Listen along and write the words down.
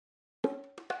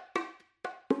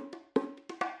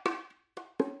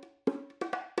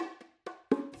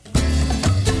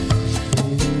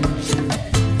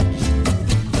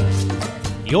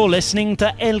You're listening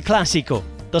to El Clásico,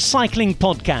 the cycling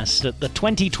podcast at the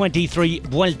 2023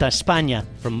 Vuelta España,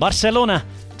 from Barcelona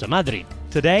to Madrid.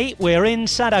 Today we're in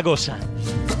Zaragoza.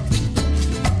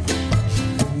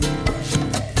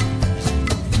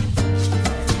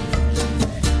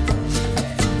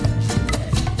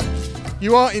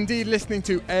 You are indeed listening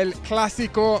to El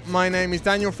Clásico. My name is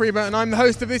Daniel Freeber and I'm the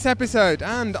host of this episode.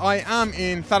 And I am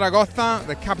in Zaragoza,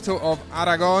 the capital of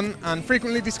Aragon, and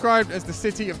frequently described as the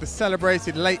city of the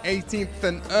celebrated late 18th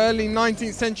and early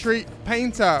 19th century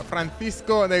painter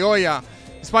Francisco de Goya.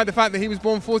 Despite the fact that he was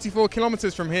born 44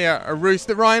 kilometres from here, a ruse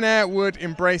that Ryanair would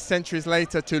embrace centuries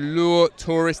later to lure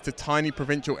tourists to tiny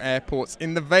provincial airports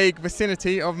in the vague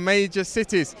vicinity of major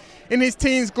cities. In his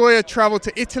teens, Goya travelled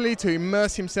to Italy to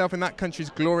immerse himself in that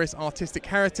country's glorious artistic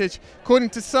heritage,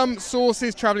 according to some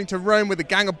sources travelling to Rome with a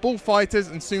gang of bullfighters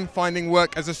and soon finding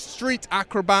work as a street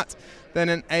acrobat, then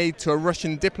an aide to a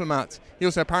Russian diplomat. He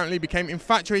also apparently became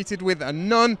infatuated with a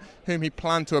nun whom he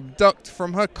planned to abduct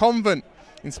from her convent.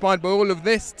 Inspired by all of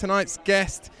this, tonight's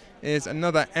guest is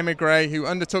another émigré who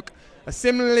undertook a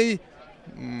similarly,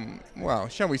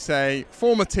 shall we say,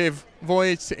 formative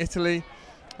voyage to Italy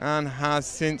and has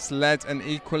since led an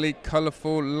equally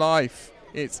colourful life.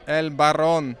 It's El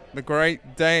Baron, the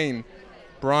Great Dane,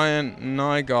 Brian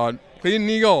Nygaard.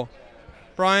 Goedemiddag.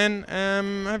 Brian,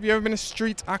 have you ever been a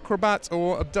street acrobat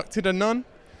or abducted a nun?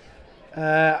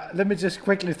 Let me just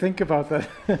quickly think about that.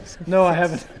 No, I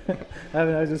haven't. I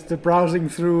was just browsing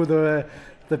through the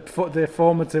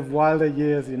formative wilder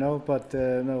years, But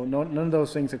no, none of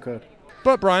those things occurred.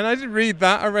 But Brian, I did read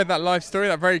that. I read that life story,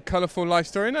 that very colourful life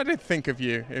story, and I did think of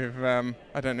you. If I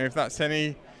don't know if that's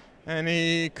any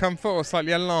comfort or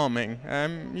slightly alarming.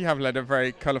 You have led a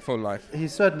very colourful life.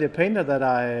 He's certainly a painter that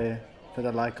I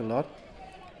like a lot.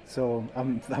 So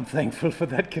I'm thankful for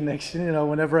that connection.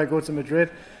 Whenever I go to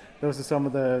Madrid, those are some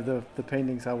of the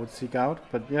paintings I would seek out.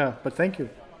 But thank you.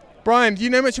 Brian, do you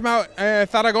know much about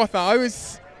Zaragoza?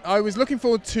 I was looking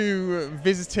forward to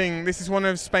visiting. This is one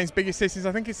of Spain's biggest cities.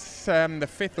 I think it's the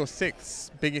fifth or sixth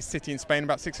biggest city in Spain.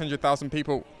 About 600,000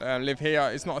 people live here.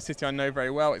 It's not a city I know very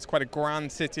well. It's quite a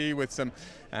grand city with some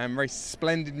very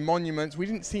splendid monuments. We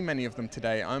didn't see many of them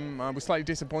today. I was slightly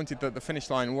disappointed that the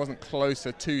finish line wasn't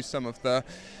closer to some of the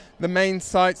main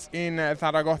sites in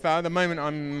Zaragoza. At the moment,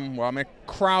 I'm in a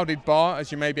crowded bar,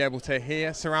 as you may be able to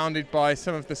hear, surrounded by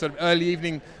some of the sort of early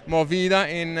evening movida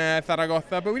in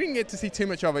Zaragoza, but we didn't get to see too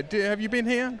much of it. Have you been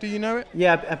here? Do you know it?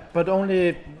 Yeah, but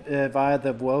only via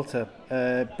the Vuelta.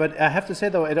 But I have to say,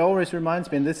 though, it always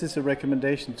reminds me, and this is a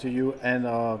recommendation to you and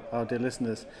our dear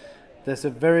listeners, there's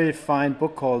a very fine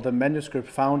book called The Manuscript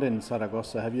Found in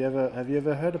Zaragoza. Have you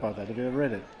ever heard about that? Have you ever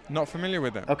read it? Not familiar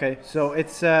with it. Okay, so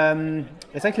it's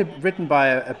actually written by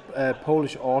a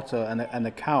Polish author and an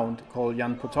account called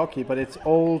Jan Potocki, but it's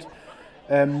old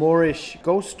Moorish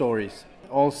ghost stories,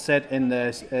 all set in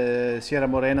the Sierra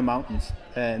Morena mountains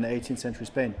in the 18th century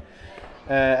Spain.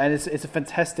 And it's a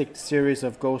fantastic series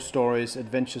of ghost stories,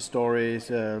 adventure stories,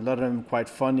 a lot of them quite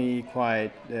funny,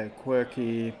 quite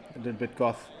quirky, a little bit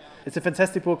goth. It's a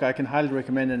fantastic book. I can highly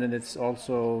recommend it, and it's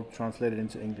also translated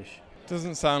into English.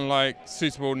 Doesn't sound like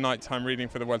suitable nighttime reading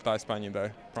for the Vuelta España,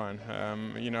 though, Brian.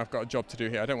 I've got a job to do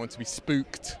here. I don't want to be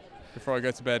spooked before I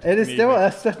go to bed. It is still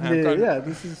certainly,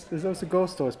 there's also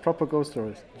ghost stories, proper ghost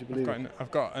stories. Would you believe I've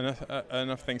got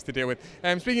enough things to deal with.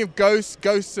 Speaking of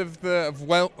ghosts of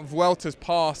Vuelta's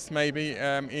past, maybe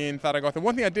in Zaragoza.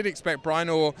 One thing I did expect, Brian,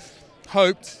 or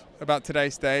hoped about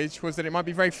today's stage was that it might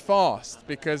be very fast,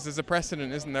 because there's a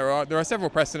precedent, isn't there? There are several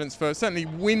precedents for certainly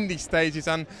windy stages,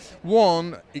 and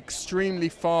one extremely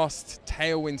fast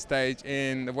tailwind stage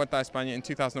in the Vuelta a España in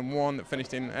 2001 that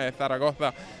finished in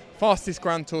Zaragoza. Fastest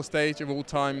Grand Tour stage of all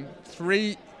time,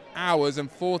 3 hours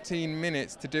and 14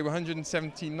 minutes to do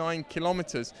 179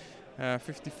 kilometres.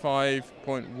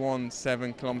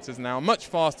 55.17 kilometres an hour, much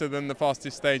faster than the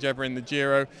fastest stage ever in the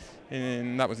Giro.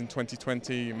 That was in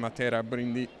 2020, Matera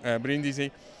Brindisi.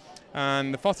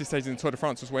 And the fastest stage in the Tour de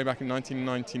France was way back in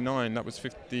 1999. That was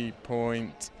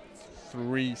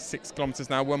 50.36 kilometres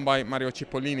an hour, won by Mario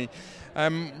Cipollini.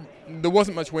 There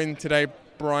wasn't much wind today,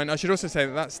 Brian. I should also say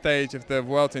that stage of the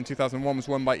Vuelta in 2001 was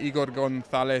won by Igor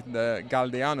González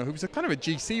Galdeano, who was a kind of a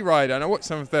GC rider. And I watched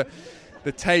some of the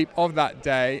tape of that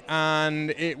day, and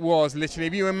it was literally,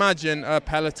 if you imagine a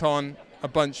peloton, a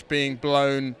bunch being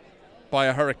blown by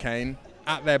a hurricane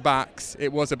at their backs,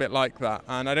 it was a bit like that.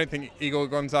 And I don't think Igor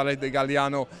González de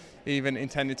Galdeano even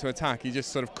intended to attack. He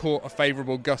just sort of caught a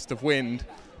favourable gust of wind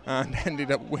and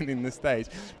ended up winning the stage.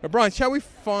 But Brian, shall we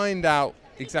find out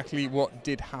exactly what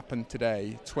did happen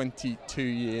today, 22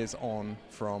 years on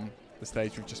from the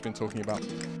stage we've just been talking about?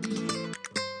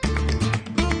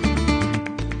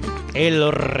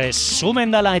 El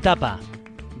resumen de la etapa.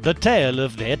 The tale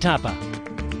of the etapa.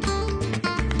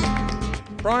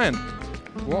 Brian,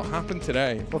 what happened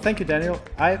today? Well, thank you, Daniel.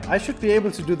 I should be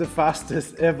able to do the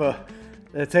fastest ever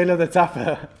tale of the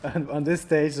etapa on this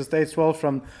stage, so stage 12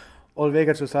 from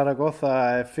Ólvega to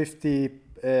Zaragoza,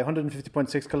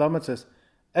 150.6 kilometers.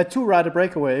 A two-rider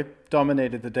breakaway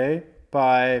dominated the day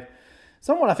by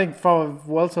someone, I think, from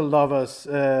Vuelta lovers,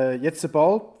 Jetse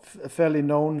Bol, a fairly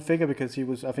known figure because he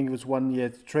was 1 year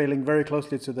trailing very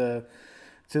closely to the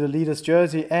leader's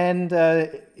jersey, and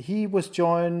he was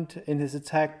joined in his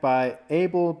attack by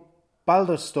Abel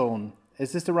Balderstone.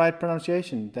 Is this the right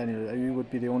pronunciation, Daniel? You would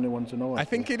be the only one to know. I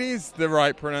think it is the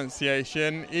right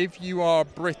pronunciation. If you are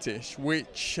British,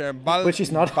 which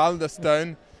is not.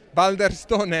 Balderstone,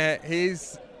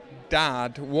 his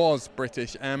dad was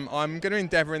British. I'm going to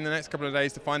endeavour in the next couple of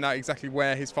days to find out exactly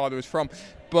where his father was from.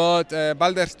 But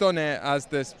Balderstone, as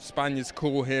the Spaniards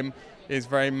call him, is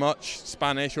very much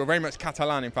Spanish, or very much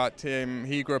Catalan. In fact,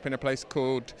 he grew up in a place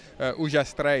called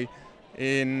Ullastrell,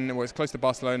 it's close to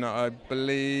Barcelona, I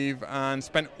believe, and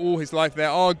spent all his life there.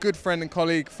 Our good friend and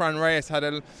colleague Fran Reyes had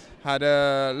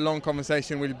a long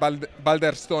conversation with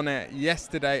Balderstone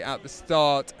yesterday at the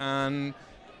start, and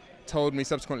told me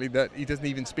subsequently that he doesn't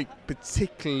even speak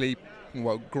particularly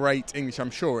great English.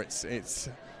 I'm sure it's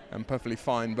perfectly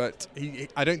fine, but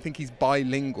I don't think he's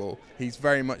bilingual. He's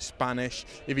very much Spanish.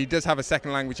 If he does have a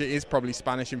second language, it is probably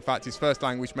Spanish. In fact, his first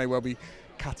language may well be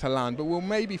Catalan, but we'll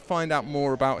maybe find out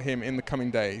more about him in the coming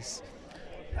days.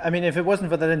 I mean, if it wasn't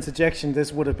for that interjection,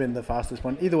 this would have been the fastest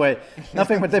one. Either way,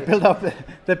 nothing. But they built up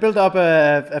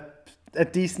a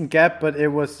decent gap, but it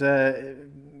was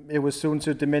soon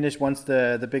to diminish once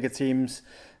the bigger teams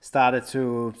started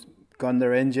to gun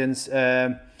their engines.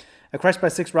 A crash by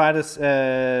 6 riders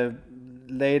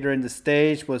later in the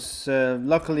stage was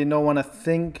luckily no one, I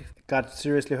think, got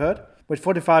seriously hurt. With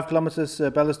 45 kilometers,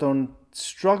 Balderstone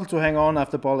struggled to hang on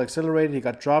after Bol accelerated. He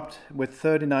got dropped with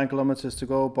 39 kilometers to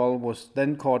go. Bol was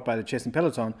then caught by the chasing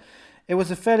peloton. It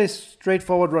was a fairly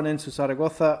straightforward run into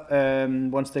Zaragoza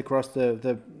once they crossed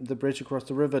the bridge across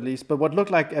the river at least. But what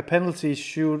looked like a penalty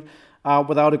shoot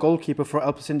without a goalkeeper for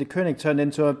Alpecin König turned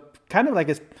into a kind of like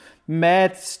a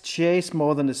mad chase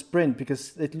more than a sprint,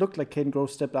 because it looked like Caden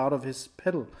Groves stepped out of his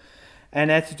pedal and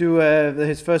had to do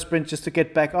his first sprint just to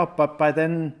get back up. But by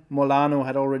then, Molano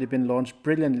had already been launched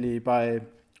brilliantly by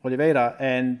Oliveira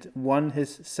and won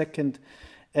his second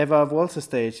ever Vuelta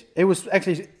stage. It was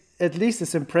actually at least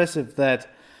as impressive that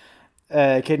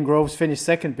Caden Groves finished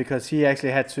second, because he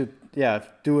actually had to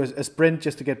do a sprint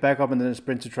just to get back up and then a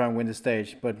sprint to try and win the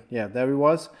stage. But there he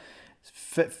was,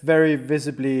 very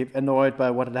visibly annoyed by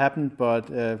what had happened, but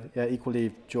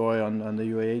equally joy on the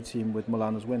UAE team with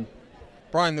Molano's win.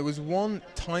 Brian, there was one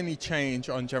tiny change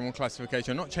on general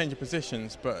classification, not change of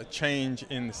positions, but a change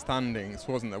in the standings,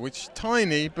 wasn't there? Which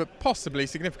tiny, but possibly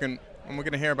significant, and we're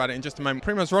going to hear about it in just a moment.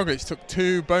 Primož Roglič took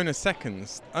 2 bonus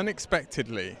seconds,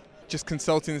 unexpectedly. Just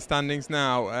consulting the standings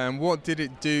now, what did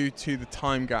it do to the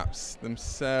time gaps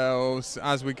themselves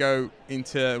as we go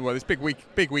into this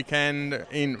big weekend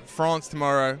in France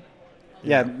tomorrow?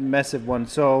 Yeah, massive one.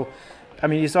 So, I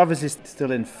mean, he's obviously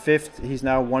still in 5th. He's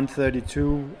now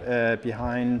 132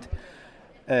 behind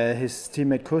his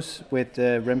teammate Kuss, with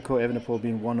Remco Evenepoel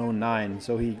being 109.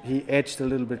 So he edged a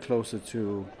little bit closer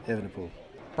to Evenepoel.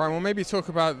 Brian, we'll maybe talk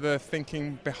about the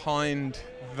thinking behind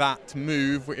that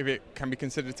move, if it can be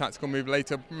considered a tactical move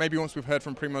later, maybe once we've heard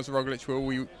from Primož Roglič,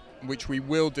 which we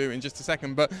will do in just a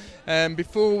second. But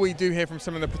before we do hear from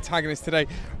some of the protagonists today,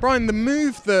 Brian, the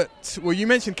move that, you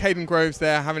mentioned Caden Groves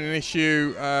there having an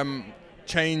issue,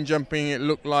 chain jumping, it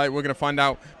looked like. We're going to find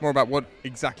out more about what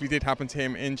exactly did happen to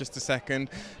him in just a second.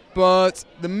 But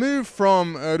the move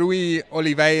from Rui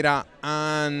Oliveira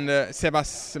and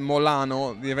Sebas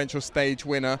Molano, the eventual stage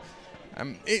winner,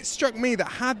 it struck me that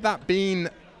had that been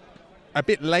a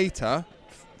bit later,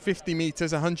 50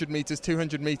 metres, 100 metres,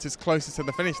 200 metres closer to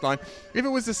the finish line, if it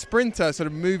was a sprinter sort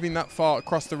of moving that far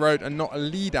across the road and not a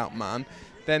lead-out man,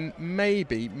 then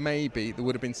maybe there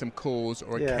would have been some cause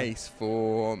or a case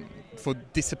for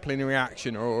disciplinary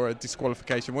action or a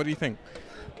disqualification. What do you think?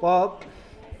 Well,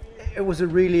 it was a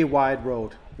really wide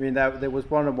road. I mean, there was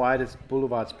one of the widest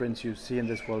boulevard sprints you see in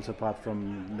this world, apart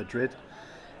from Madrid.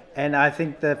 And I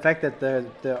think the fact that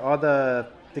the other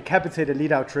decapitated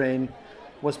lead-out train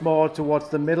was more towards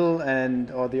the middle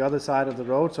or the other side of the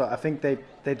road, so I think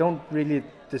they don't really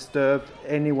disturb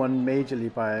anyone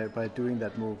majorly by doing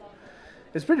that move.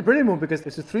 It's a pretty brilliant move, because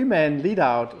it's a 3-man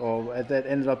lead-out, or that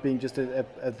ended up being just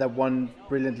that one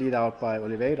brilliant lead-out by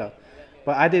Oliveira.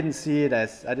 But I didn't see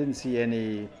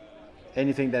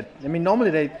anything that, I mean,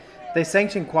 normally they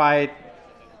sanction quite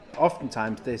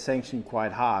oftentimes they sanction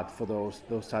quite hard for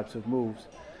those types of moves.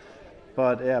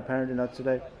 But yeah, apparently not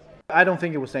today. I don't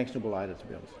think it was sanctionable either, to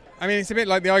be honest. I mean, it's a bit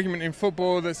like the argument in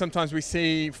football that sometimes we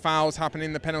see fouls happen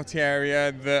in the penalty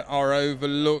area that are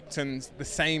overlooked and the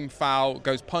same foul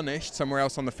goes punished somewhere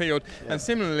else on the field. Yeah. And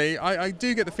similarly, I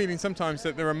do get the feeling sometimes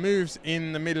that there are moves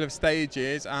in the middle of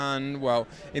stages and, well,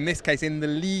 in this case, in the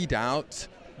lead out,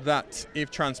 that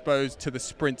if transposed to the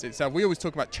sprint itself, we always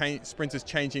talk about sprinters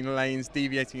changing lanes,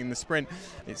 deviating in the sprint.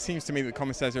 It seems to me that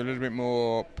commentators are a little bit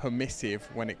more permissive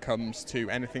when it comes to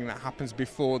anything that happens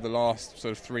before the last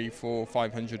sort of 300, 400,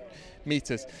 500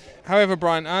 metres. However,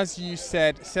 Brian, as you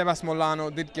said, Sebas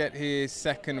Molano did get his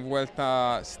second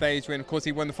Vuelta stage win. Of course,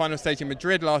 he won the final stage in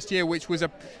Madrid last year, which was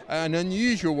an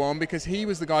unusual one because he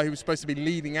was the guy who was supposed to be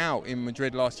leading out in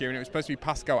Madrid last year, and it was supposed to be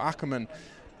Pascal Ackermann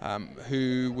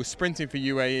who was sprinting for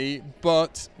UAE,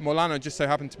 but Molano just so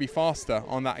happened to be faster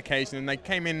on that occasion, and they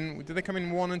came in. Did they come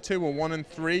in 1 and 2 or 1 and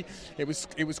 3? It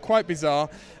was quite bizarre,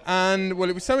 and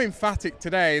well, it was so emphatic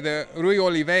today that Rui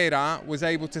Oliveira was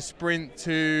able to sprint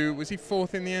to. Was he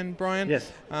fourth in the end, Brian?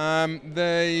 Yes.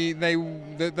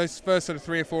 Those first sort of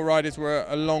 3 or 4 riders were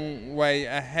a long way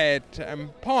ahead,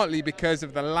 partly because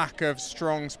of the lack of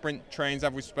strong sprint trains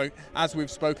as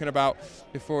we've spoken about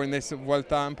before in this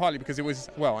Vuelta, and partly because it was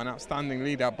an outstanding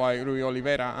lead out by Rui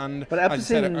Oliveira. But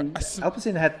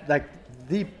Alpecin had like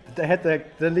the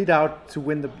lead out to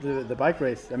win the bike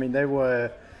race. I mean, they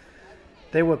were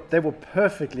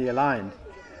perfectly aligned.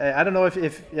 I don't know if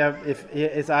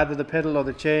it's either the pedal or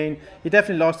the chain. He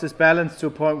definitely lost his balance to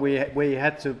a point where he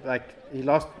had to he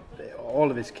lost all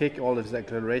of his kick, all of his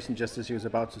acceleration just as he was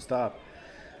about to start.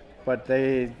 But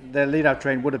their lead-out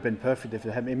train would have been perfect if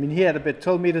it had. I mean, he had about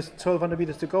 1,200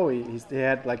 meters to go. He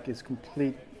had like his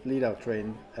complete lead-out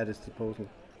train at his disposal.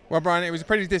 Well, Brian, it was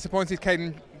pretty disappointed.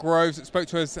 Caden Groves that spoke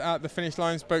to us at the finish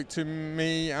line, spoke to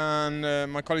me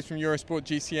and my colleagues from Eurosport,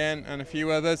 GCN, and a few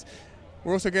others.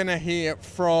 We're also going to hear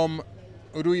from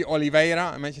Rui Oliveira.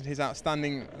 I mentioned his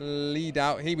outstanding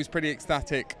lead-out. He was pretty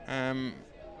ecstatic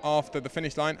after the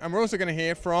finish line. And we're also going to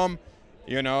hear from,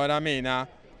 you know what I mean,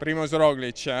 Primož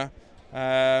Roglič,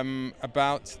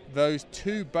 about those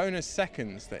 2 bonus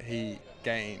seconds that he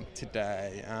gained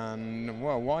today, and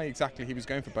why exactly he was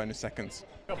going for bonus seconds.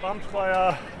 Got bumped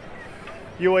by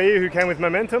UAE, who came with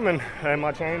momentum, and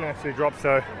my chain actually dropped,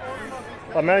 so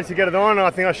I managed to get it on.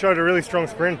 I think I showed a really strong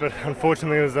sprint, but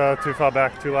unfortunately it was too far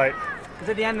back, too late. Because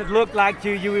at the end it looked like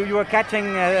you were catching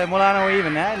Molano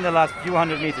even in the last few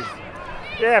hundred meters.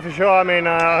 Yeah, for sure. I mean,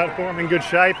 I think I'm in good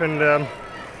shape, and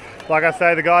like I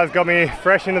say, the guys got me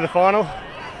fresh into the final,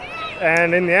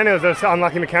 and in the end it was just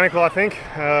unlucky mechanical, I think.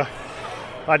 I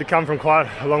had to come from quite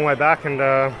a long way back, and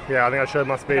I think I showed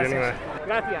my speed anyway.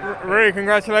 Rui,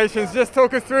 congratulations. Just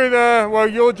talk us through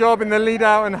your job in the lead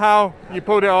out and how you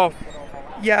pulled it off.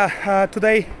 Yeah,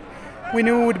 today we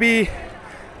knew it would be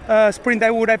a sprint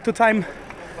that would have to time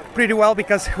pretty well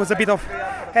because it was a bit of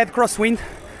head crosswind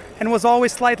and was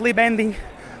always slightly bending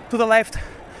to the left.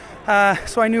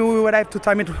 So I knew we would have to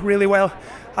time it really well.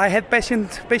 I had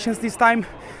patience this time.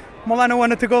 Molano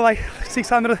wanted to go like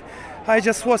 600. I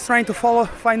just was trying to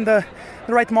find the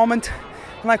right moment.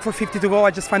 Like for 50 to go,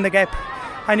 I just find the gap.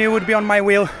 I knew it would be on my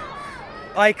wheel.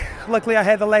 Like, luckily I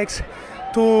had the legs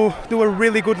to do a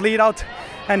really good lead out,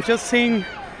 and just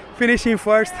finishing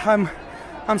first, I'm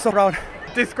so proud.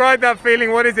 Describe that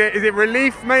feeling. What is it? Is it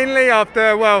relief mainly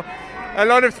after a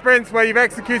lot of sprints where you've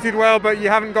executed well but you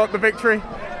haven't got the victory?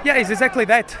 Yeah, it's exactly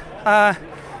that.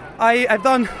 I've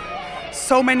done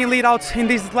so many lead outs in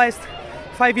these last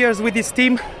 5 years with this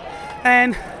team,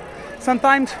 and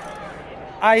sometimes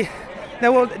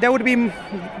there would be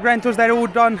Grand Tours that I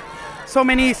would done so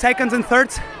many seconds and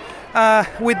thirds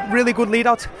with really good lead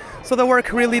outs. So the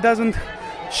work really doesn't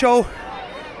show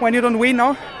when you don't win,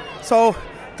 no? So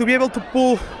to be able to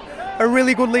pull a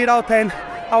really good lead out and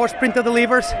our sprinter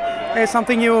delivers is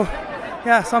something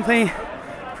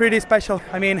pretty special.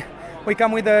 I mean, we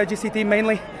come with the GC team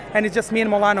mainly, and it's just me and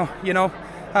Molano, you know.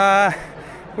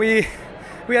 We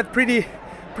had pretty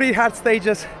hard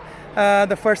stages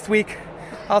the first week.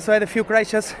 Also had a few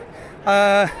crashes.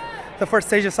 The first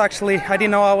stages, actually, I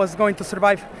didn't know I was going to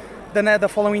survive the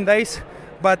following days.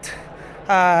 But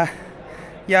I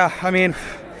mean,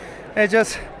 it's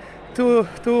just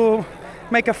to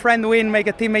make a friend win, make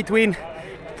a teammate win,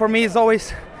 for me is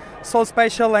always so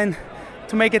special, and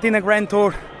to make it in a Grand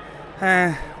Tour,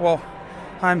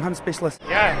 I'm speechless.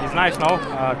 Yeah, it's nice, no?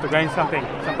 To gain something.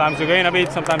 Sometimes you gain a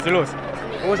bit, sometimes you lose.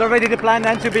 It was already the plan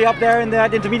then to be up there in the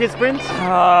intermediate sprints?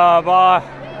 But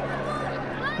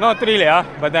not really,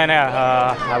 but then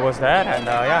I was there, and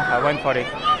I went for it.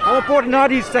 How important are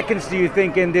these seconds, do you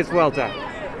think, in this Vuelta?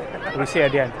 we'll see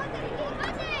at the end.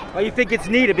 Well, you think it's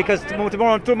needed because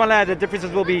tomorrow on Tourmalet the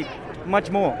differences will be much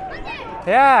more.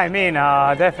 Yeah, I mean,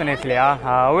 definitely.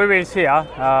 We will see.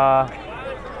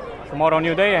 Tomorrow,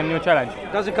 new day and new challenge.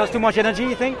 Does it cost too much energy,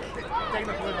 you think?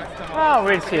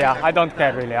 We'll see. I don't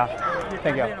care really.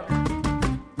 Thank you.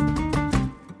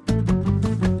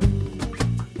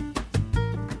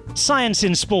 Science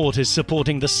in Sport is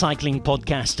supporting the cycling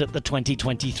podcast at the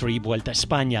 2023 Vuelta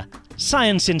España.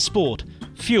 Science in Sport,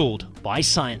 fueled by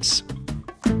science.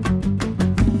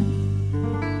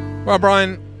 Well,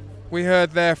 Brian, we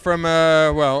heard there from,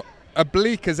 a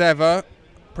bleak as ever,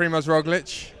 Primož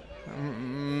Roglič.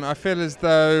 I feel as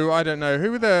though, I don't know,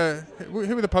 who were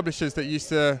the publishers that used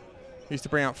to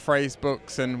bring out phrase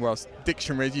books and,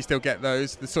 dictionaries? You still get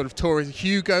those. The sort of tourist,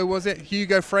 Hugo, was it?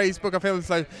 Hugo phrase book? I feel as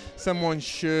though someone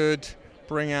should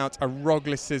bring out a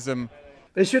Roglicism.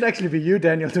 It should actually be you,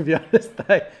 Daniel, to be honest.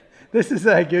 This is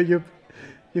like you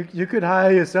could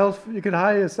hire yourself. You could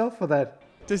hire yourself for that.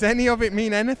 Does any of it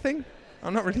mean anything?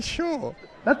 I'm not really sure.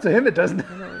 Not to him, it doesn't.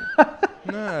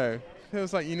 No.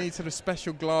 Feels like you need sort of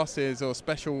special glasses or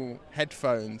special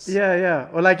headphones. Yeah.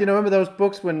 Or remember those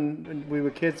books when we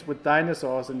were kids with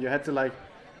dinosaurs and you had to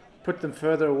put them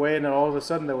further away and then all of a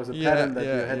sudden there was a pattern that you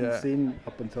hadn't seen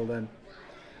up until then.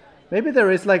 Maybe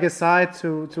there is a side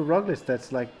to Roglič that's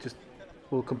just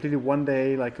will completely one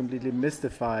day completely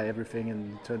mystify everything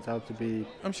and turns out to be...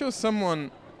 I'm sure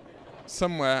someone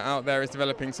somewhere out there is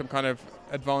developing some kind of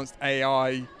advanced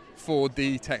AI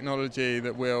 4D technology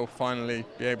that will finally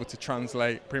be able to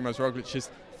translate Primož Roglic's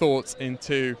thoughts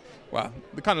into,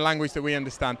 the kind of language that we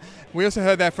understand. We also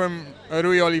heard there from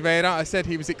Rui Oliveira. I said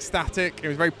he was ecstatic, he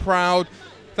was very proud.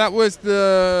 That was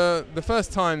the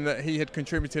first time that he had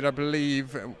contributed, I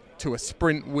believe, to a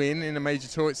sprint win in a major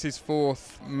tour. It's his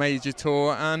fourth major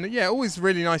tour, and always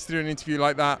really nice to do an interview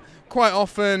like that. Quite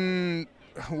often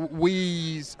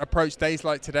we approach days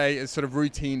like today as sort of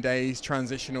routine days,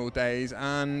 transitional days,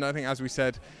 and I think, as we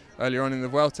said earlier on in the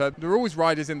Vuelta, there are always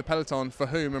riders in the peloton for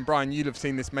whom, and Brian, you'll have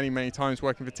seen this many times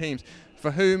working for teams,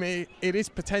 for whom it is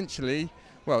potentially,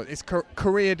 it's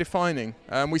career defining.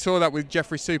 We saw that with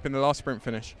Jeffrey Soup in the last sprint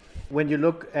finish. When you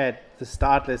look at the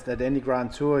start list at any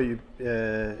Grand Tour,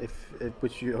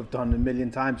 which you have done a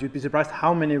million times, you'd be surprised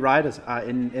how many riders are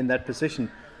in that position,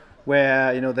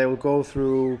 where they will go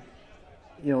through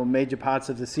major parts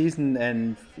of the season,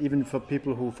 and even for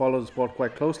people who follow the sport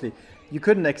quite closely, you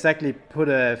couldn't exactly put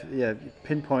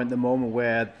pinpoint the moment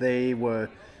where they were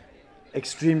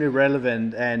extremely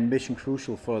relevant and mission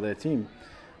crucial for their team.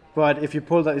 But if you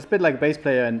pull that, it's a bit like a bass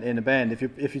player in a band.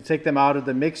 If you take them out of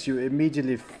the mix, you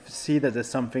immediately see that there's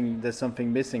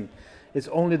something missing. It's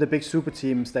only the big super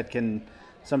teams that can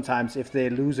sometimes, if they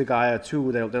lose a guy or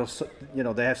two,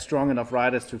 they have strong enough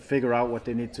riders to figure out what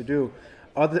they need to do.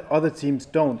 Other teams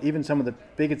don't. Even some of the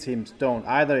bigger teams don't.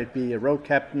 Either it be a road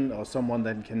captain or someone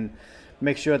that can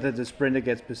make sure that the sprinter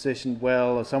gets positioned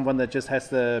well, or someone that just has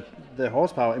the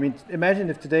horsepower. I mean, imagine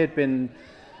if today had been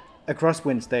a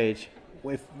crosswind stage.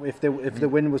 If the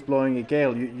wind was blowing a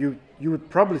gale, you would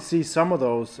probably see some of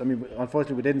those. I mean,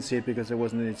 unfortunately, we didn't see it because there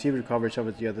wasn't any TV coverage of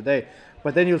it the other day.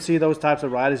 But then you'll see those types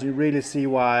of riders. You really see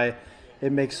why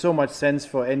it makes so much sense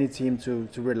for any team to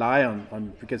rely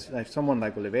on, because someone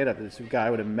like Oliveira, this guy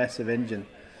with a massive engine,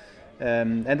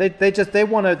 and they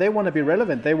want to be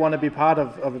relevant. They want to be part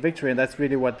of a victory, and that's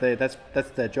really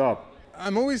that's their job.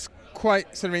 I'm always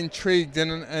quite sort of intrigued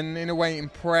and in a way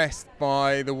impressed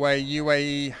by the way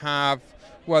UAE have,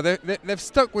 they've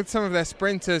stuck with some of their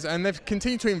sprinters and they've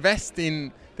continued to invest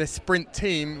in the sprint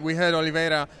team. We heard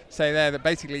Oliveira say there that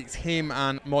basically it's him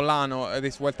and Molano at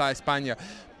this Vuelta a España.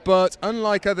 But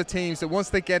unlike other teams that once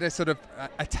they get a sort of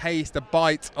a taste, a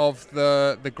bite of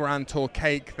the Grand Tour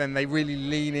cake, then they really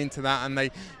lean into that, and they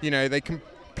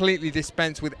completely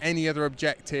dispense with any other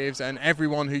objectives, and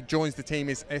everyone who joins the team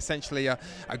is essentially a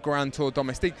Grand Tour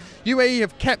domestique. UAE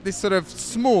have kept this sort of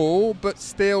small but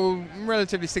still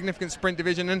relatively significant sprint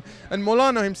division, and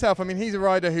Molano himself, I mean, he's a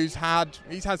rider he's had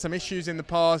some issues in the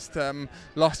past.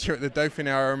 Last year at the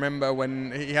Dauphiné, I remember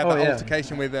when he had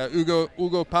altercation with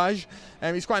Hugo Page.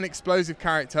 He's quite an explosive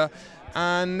character,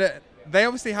 and they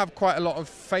obviously have quite a lot of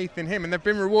faith in him, and they've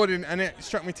been rewarded. And it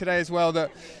struck me today as well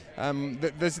that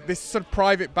there's this sort of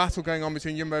private battle going on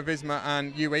between Jumbo-Visma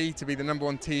and UAE to be the number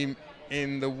one team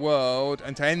in the world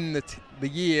and to end the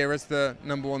year as the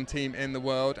number one team in the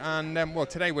world. And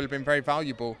today will have been very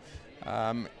valuable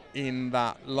in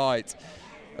that light.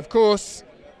 Of course,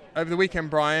 over the weekend,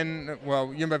 Brian,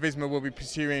 Jumbo-Visma will be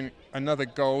pursuing another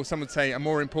goal. Some would say a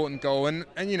more important goal, and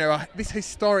this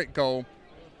historic goal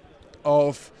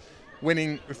of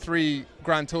winning 3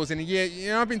 Grand Tours in a year. You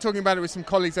know, I've been talking about it with some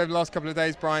colleagues over the last couple of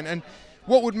days, Brian, and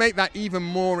what would make that even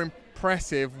more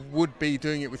impressive would be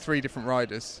doing it with 3 different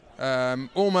riders.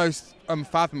 Almost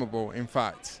unfathomable, in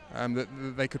fact, that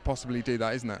they could possibly do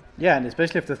that, isn't it? Yeah, and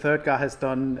especially if the third guy has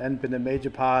done and been a major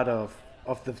part of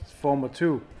the former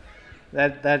 2.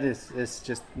 That is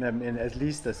just, I mean, at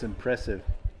least as impressive,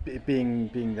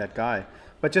 being that guy.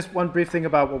 But just one brief thing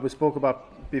about what we spoke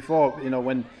about before, you know,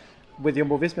 when with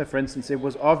Jumbo-Visma, for instance, it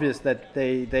was obvious that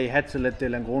they had to let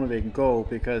Dylan Groenewegen go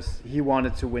because he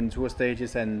wanted to win tour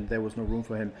stages and there was no room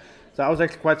for him. So I was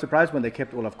actually quite surprised when they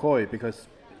kept Olaf Koy, because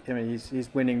I mean he's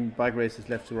winning bike races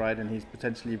left to right and he's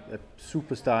potentially a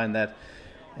superstar in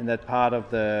that part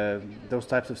of those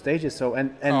types of stages. So I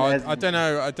don't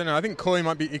know. I think Koy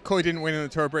didn't win in the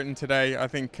Tour of Britain today. I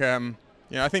think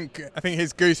I think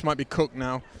his goose might be cooked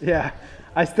now. Yeah,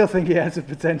 I still think he has the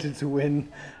potential to win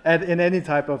in any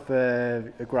type of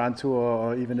a Grand Tour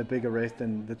or even a bigger race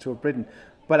than the Tour of Britain.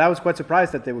 But I was quite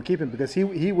surprised that they would keep him, because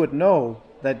he would know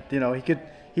that, you know,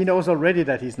 he knows already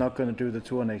that he's not going to do the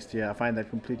Tour next year. I find that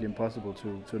completely impossible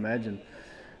to imagine.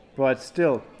 But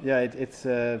still, yeah, it's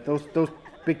those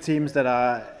big teams that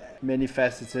are many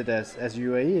faceted as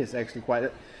UAE is actually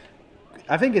quite.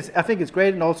 I think it's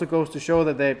great, and also goes to show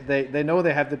that they know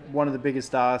they have one of the biggest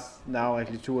stars now,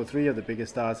 actually 2 or 3 of the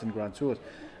biggest stars in Grand Tours,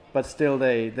 but still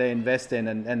they invest in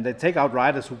and they take out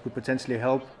riders who could potentially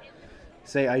help,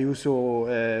 say,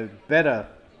 Ayuso better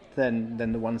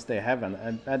than the ones they have,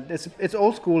 and it's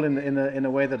old school in a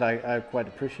way that I quite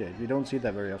appreciate. We don't see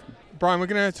that very often. Brian, we're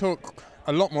going to talk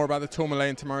a lot more about the Tourmalet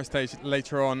and tomorrow's stage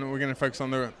later on. We're going to focus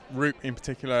on the route in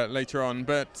particular later on,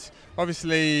 but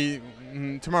obviously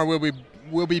tomorrow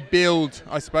will be billed,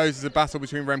 I suppose, as a battle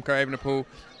between Remco Evenepoel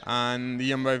and the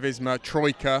Jumbo-Visma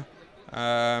Troika,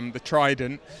 the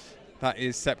Trident. That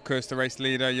is Sepp Kuss, the race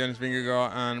leader, Jonas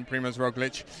Vingegaard and Primož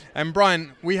Roglic. And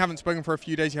Brian, we haven't spoken for a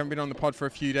few days. You haven't been on the pod for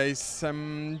a few days.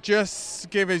 Just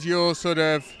give us your sort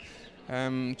of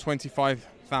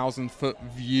 25,000-foot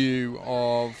view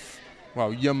of,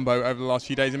 well, Jumbo over the last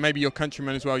few days, and maybe your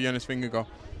countryman as well, Jonas Vingegaard.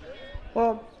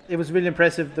 Well, it was really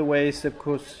impressive the way Sepp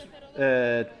Kuss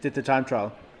did the time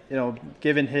trial. You know,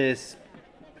 given his,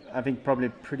 I think, probably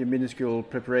pretty minuscule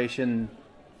preparation,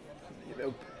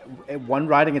 one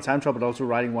riding a time trial, but also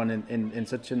riding one in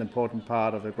such an important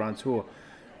part of the Grand Tour.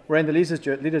 Where in the leaders'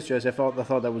 jersey, I thought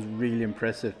that was really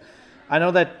impressive. I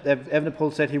know that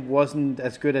Evenepoel said he wasn't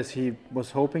as good as he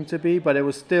was hoping to be, but it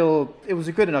was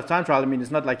a good enough time trial. I mean,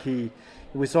 it's not like we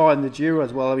saw in the Giro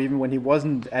as well, even when he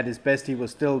wasn't at his best, he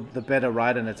was still the better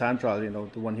rider in the time trial, you know,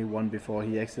 the one he won before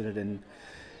he exited in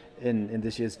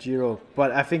this year's Giro.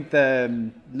 But I think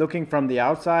looking from the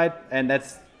outside, and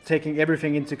that's taking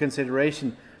everything into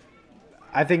consideration,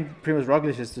 I think Primož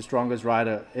Roglic is the strongest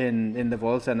rider in the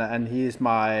Vuelta, and he is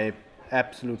my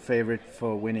absolute favorite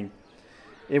for winning.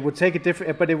 It would take a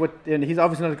different, but it would, and he's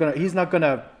obviously not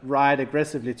gonna ride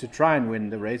aggressively to try and win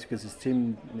the race because his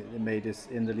teammate is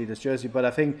in the leader's jersey. But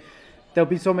I think there'll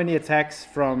be so many attacks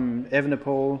from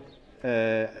Evenepoel.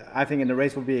 I think in the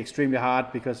race will be extremely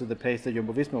hard because of the pace that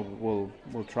Jumbo-Visma will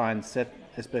try and set,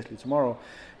 especially tomorrow.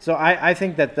 So I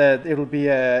think that it'll be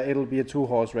a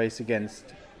 2-horse race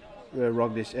against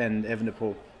Roglic and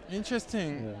Evenepoel.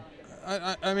 Interesting.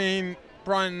 Yeah. I mean,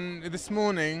 Brian, this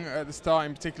morning at the start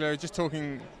in particular, just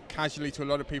talking casually to a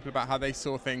lot of people about how they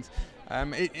saw things.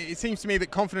 It seems to me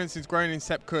that confidence is growing in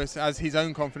Sepp Kuss as his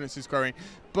own confidence is growing.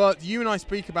 But you and I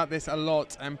speak about this a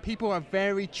lot, and people are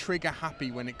very trigger happy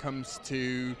when it comes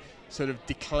to sort of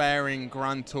declaring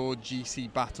Grand Tour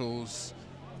GC battles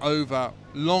over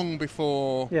long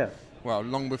before the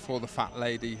fat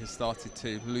lady has started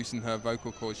to loosen her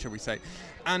vocal cords, shall we say.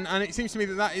 And it seems to me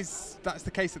that's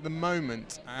the case at the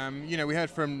moment. You know, we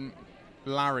heard from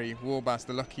Larry Warbass,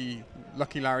 the lucky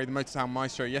Larry, the Motortown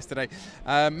Maestro, yesterday,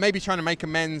 maybe trying to make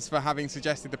amends for having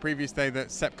suggested the previous day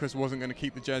that Sepp Kuss wasn't going to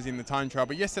keep the jersey in the time trial.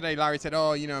 But yesterday Larry said,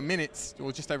 a minute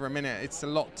or just over a minute, it's a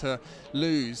lot to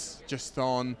lose just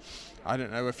on, I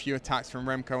don't know, a few attacks from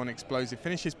Remco on explosive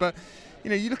finishes. But you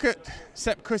know, you look at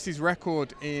Sepp Kuss's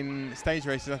record in stage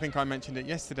races. I think I mentioned it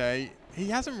yesterday. He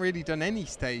hasn't really done any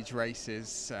stage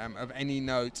races of any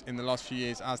note in the last few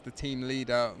years as the team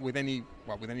leader. With any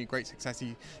great success,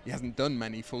 he hasn't done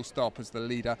many, full stop, as the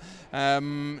leader.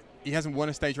 He hasn't won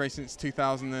a stage race since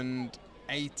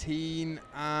 2018,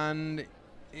 and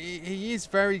he is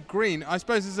very green. I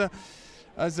suppose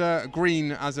as a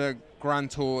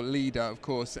Grand Tour leader, of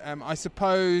course. I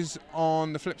suppose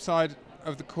on the flip side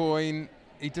of the coin,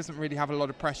 he doesn't really have a lot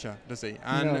of pressure, does he?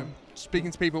 And speaking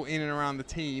to people in and around the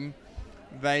team,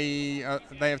 they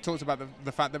have talked about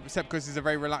the fact that Sepp Kuss is a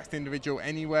very relaxed individual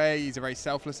anyway. He's a very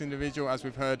selfless individual, as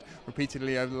we've heard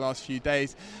repeatedly over the last few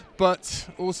days. But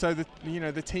also,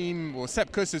 the team, or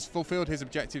Sepp Kuss has fulfilled his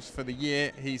objectives for the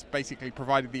year. He's basically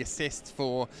provided the assists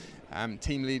for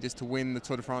team leaders to win the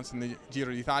Tour de France and the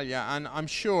Giro d'Italia. And I'm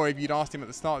sure if you'd asked him at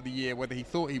the start of the year whether he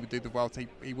thought he would do the Vuelta,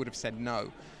 he would have said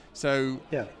no. So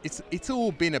yeah, it's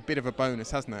all been a bit of a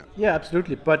bonus, hasn't it? Yeah,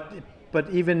 absolutely. But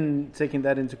even taking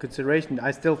that into consideration,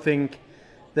 I still think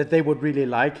that they would really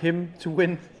like him to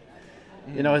win.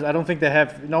 You know, I don't think they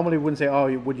have. Normally, wouldn't say,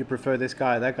 "Oh, would you prefer this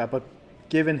guy or that guy?" But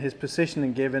given his position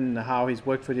and given how he's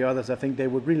worked for the others, I think they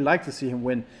would really like to see him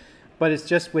win. But it's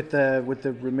just with the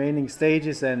remaining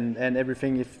stages and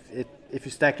everything. If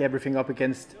you stack everything up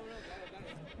against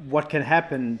what can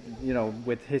happen, you know,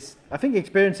 with his, I think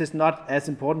experience is not as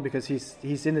important because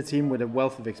he's in a team with a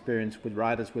wealth of experience, with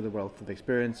riders with a wealth of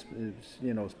experience,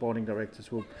 you know, sporting directors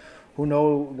who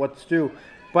know what to do.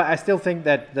 But I still think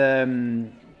that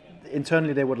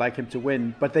internally they would like him to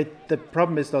win. But the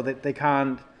problem is though that they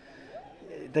can't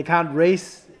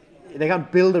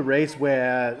build a race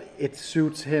where it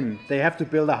suits him. They have to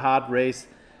build a hard race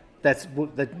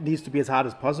that needs to be as hard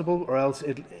as possible, or else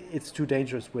it's too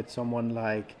dangerous with someone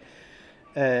like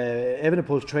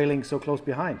Evenepoel trailing so close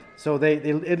behind. So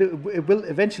it will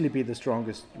eventually be the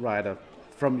strongest rider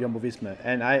from Jumbo-Visma,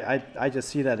 and I just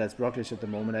see that as Roglic at the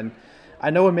moment. And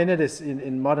I know a minute is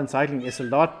in modern cycling is a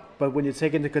lot, but when you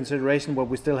take into consideration what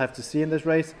we still have to see in this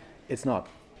race, it's not.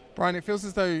 Brian, it feels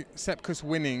as though Sepp Kuss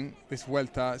winning this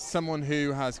Vuelta, someone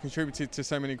who has contributed to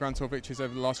so many Grand Tour victories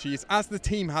over the last few years, as the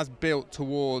team has built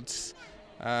towards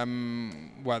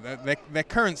their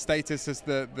current status as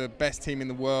the best team in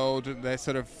the world. They're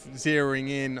sort of zeroing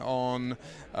in on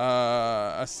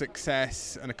a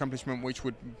success, an accomplishment which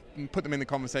would put them in the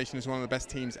conversation as one of the best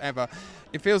teams ever.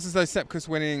 It feels as though Sepp Kuss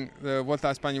winning the Vuelta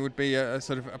a España would be a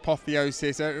sort of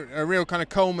apotheosis, a real kind of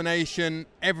culmination,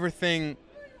 everything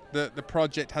that the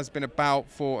project has been about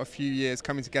for a few years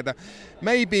coming together.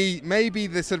 Maybe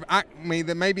the sort of acme,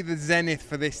 maybe the zenith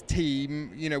for this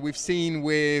team. You know, we've seen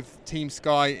with Team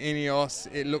Sky, Ineos,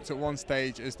 it looked at one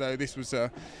stage as though this was a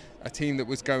team that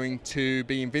was going to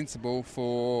be invincible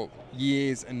for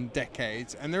years and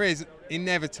decades. And there's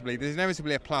inevitably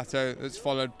a plateau that's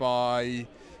followed by,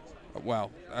 well,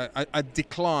 a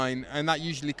decline, and that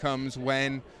usually comes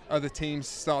when other teams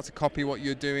start to copy what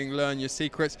you're doing, learn your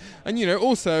secrets. And you know,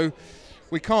 also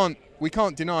we can't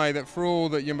deny that for all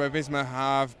that Jumbo-Visma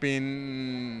have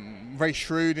been very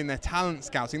shrewd in their talent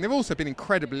scouting, they've also been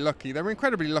incredibly lucky. They were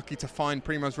incredibly lucky to find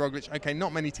Primož Roglic. Okay,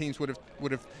 not many teams would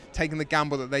have taken the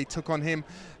gamble that they took on him,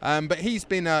 but he's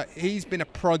been a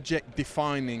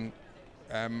project-defining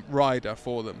rider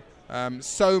for them.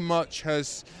 So much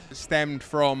has stemmed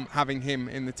from having him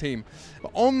in the team.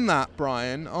 But on that,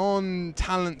 Brian, on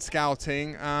talent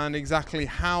scouting and exactly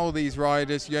how these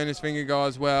riders, Jonas Vingegaard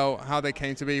as well, how they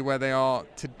came to be where they are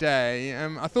today,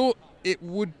 I thought it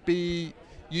would be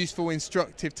useful,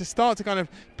 instructive to start to kind of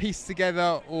piece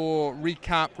together or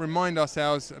recap, remind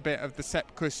ourselves a bit of the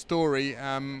Sepp Kuss story,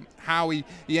 how he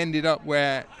ended up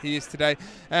where he is today.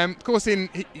 Of course, he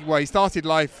started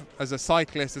life as a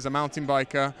cyclist, as a mountain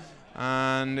biker.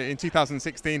 And in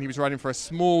 2016 he was riding for a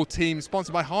small team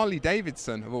sponsored by Harley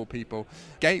Davidson, of all people.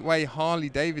 Gateway Harley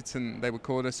Davidson, they were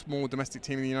called, a small domestic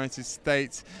team in the United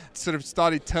States. Sort of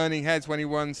started turning heads when he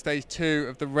won stage 2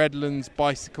 of the Redlands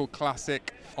Bicycle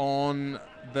Classic on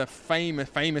the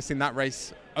famous in that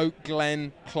race Oak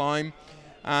Glen climb.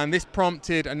 And this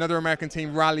prompted another American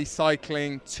team, Rally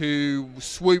Cycling, to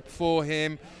swoop for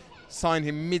him, signed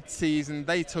him mid-season.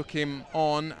 They took him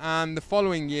on, and the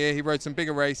following year he rode some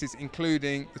bigger races,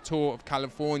 including the Tour of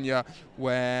California,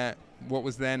 where what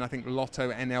was then, I think,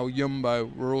 Lotto NL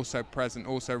Jumbo were also present,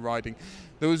 also riding.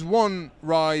 There was one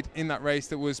ride in that race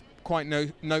that was quite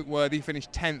noteworthy. He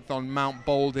finished 10th on Mount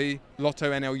Baldy.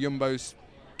 Lotto NL Jumbo's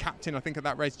captain, I think, at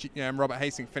that race, Robert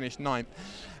Hastings, finished 9th.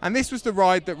 And this was the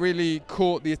ride that really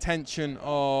caught the attention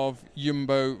of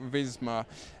Jumbo-Visma.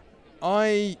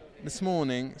 This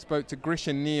morning spoke to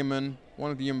Grisha Neiman, one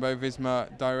of the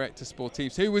Jumbo-Visma director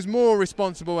sportifs, who was more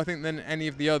responsible, I think, than any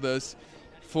of the others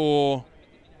for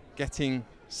getting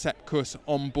Sepp Kuss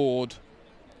on board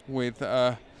with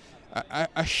a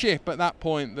ship at that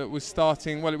point that was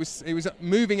starting. Well, it was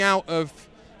moving out of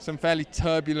some fairly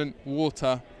turbulent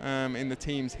water in the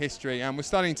team's history, and we're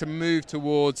starting to move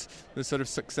towards the sort of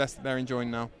success that they're enjoying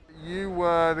now. You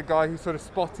were the guy who sort of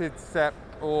spotted Sepp,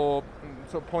 or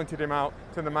sort of pointed him out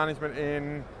to the management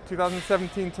in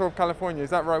 2017 Tour of California. Is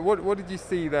that right? What did you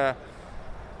see there?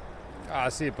 I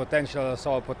saw a potential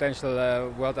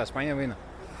Vuelta a España winner.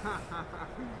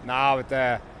 No,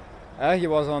 but He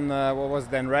was on what was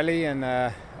then rally,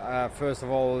 and first of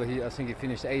all, I think he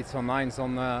finished 8th or 9th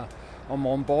on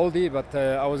Mont Baldy. But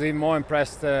I was even more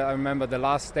impressed. I remember the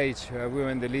last stage. We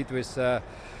were in the lead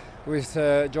with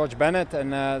George Bennett,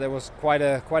 and there was quite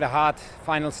a hard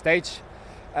final stage,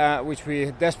 which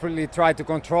we desperately tried to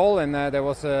control. And there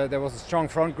was a strong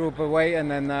front group away, and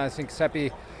then I think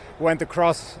Seppi went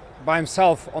across by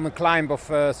himself on a climb of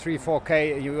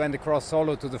 3-4K. He went across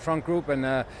solo to the front group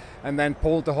and then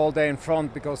pulled the whole day in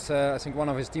front because I think one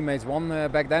of his teammates won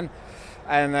back then.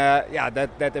 And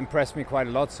that impressed me quite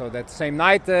a lot. So that same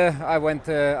night I went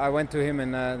to him,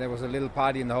 and there was a little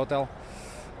party in the hotel.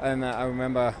 And I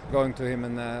remember going to him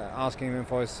and asking him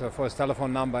for his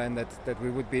telephone number, and that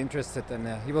we would be interested. And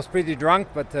he was pretty drunk,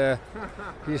 but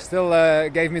he still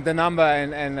gave me the number,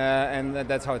 and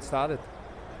that's how it started.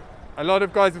 A lot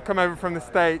of guys have come over from the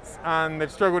States and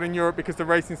they've struggled in Europe because the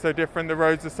racing's so different, the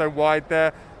roads are so wide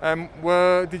there.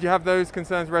 Did you have those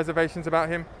concerns, reservations about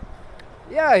him?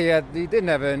 Yeah, he didn't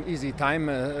have an easy time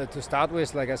to start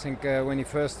with. Like I think when he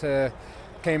first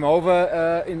came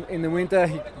over in the winter,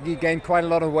 he gained quite a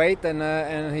lot of weight,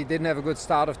 and he didn't have a good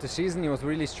start of the season. He was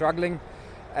really struggling,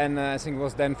 and I think it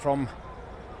was then from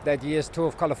that year's Tour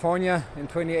of California in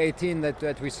 2018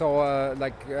 that we saw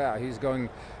he's going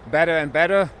better and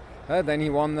better. Then he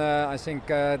won, I think,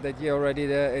 that year already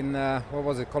in,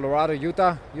 Colorado,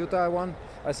 Utah I won,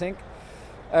 I think.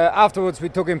 Afterwards, we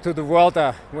took him to the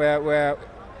Vuelta, where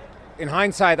in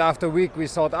hindsight, after a week, we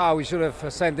thought, we should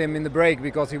have sent him in the break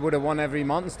because he would have won every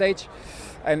mountain stage.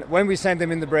 And when we sent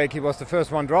him in the break, he was the first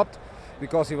one dropped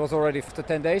because he was already after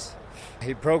 10 days.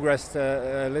 He progressed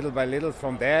little by little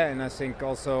from there, and I think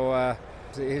also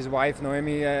his wife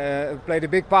Noemi played a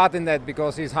big part in that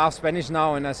because he's half Spanish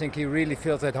now, and I think he really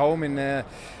feels at home in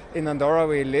Andorra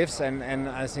where he lives, and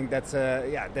I think that's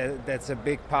a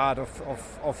big part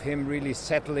of him really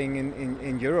settling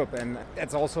in Europe, and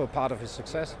that's also a part of his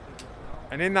success.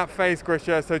 And in that phase,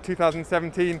 Grisha, so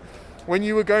 2017, when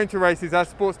you were going to races as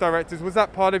sports directors, was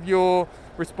that part of your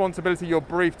responsibility, your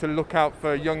brief, to look out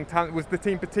for young talent? Was the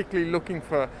team particularly looking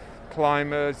for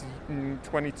climbers,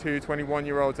 22,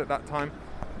 21-year-olds at that time?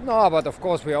 No, but of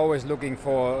course we're always looking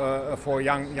for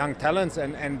young talents,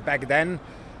 and back then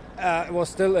it was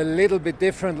still a little bit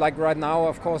different. Like right now,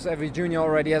 of course, every junior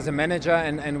already has a manager,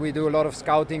 and we do a lot of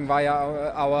scouting via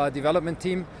our development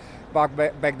team. But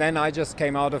back then I just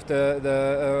came out of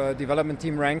the development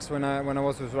team ranks when I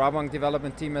was with Rabobank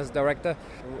development team as director.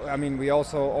 I mean, we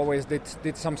also always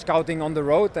did some scouting on the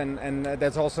road, and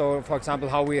that's also, for example,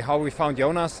 how we found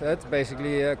Jonas. It's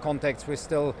basically contacts with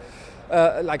still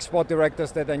like sport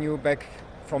directors that I knew back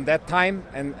from that time,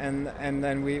 and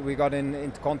then we got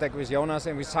into contact with Jonas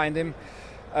and we signed him.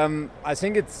 I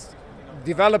think it's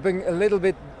developing a little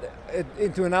bit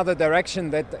into another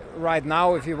direction, that right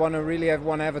now if you want to really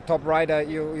have a top rider,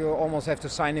 you almost have to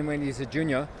sign him when he's a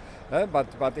junior.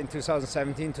 But in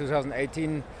 2017,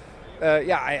 2018,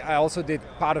 I also did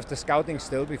part of the scouting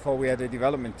still before we had a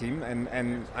development team,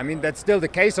 and I mean that's still the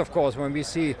case, of course. When we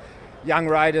see young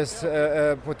riders,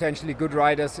 potentially good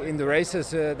riders in the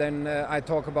races, then I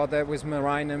talk about that with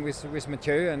Marijn and with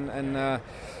Mathieu, and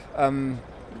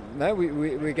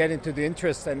we get into the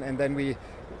interest, and then we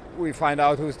find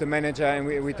out who's the manager, and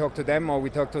we talk to them, or we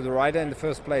talk to the rider in the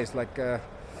first place. Like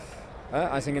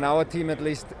I think in our team at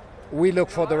least, we look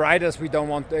for the riders we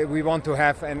want to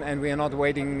have, and we are not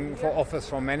waiting for offers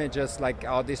from managers like,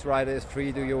 this rider is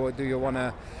free, do you want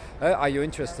to, are you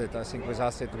interested? I think with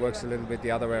us it works a little bit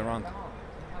the other way around.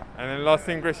 And then last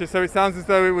thing, Grisha, so it sounds as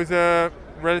though it was a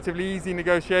relatively easy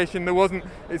negotiation.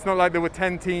 It's not like there were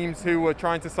 10 teams who were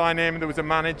trying to sign him, there was a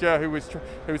manager who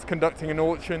was conducting an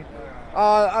auction.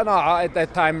 No, at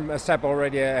that time Sepp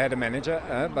already had a manager,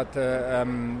 but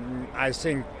I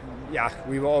think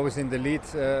we were always in the lead.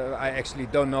 I actually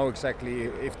don't know exactly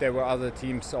if there were other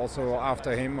teams also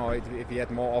after him, or if he had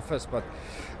more offers, but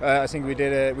I think we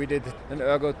did an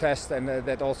ergo test, and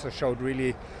that also showed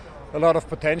really a lot of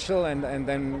potential, and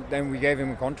then we gave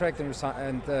him a contract, and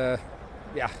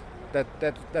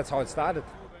that's how it started.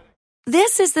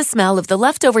 This is the smell of the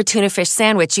leftover tuna fish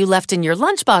sandwich you left in your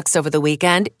lunchbox over the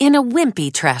weekend in a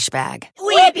wimpy trash bag.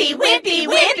 Wimpy, wimpy,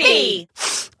 wimpy!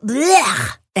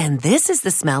 Blech! And this is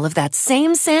the smell of that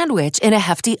same sandwich in a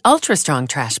Hefty Ultra Strong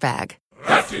trash bag.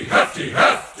 Hefty, hefty,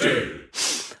 hefty!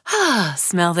 Ah,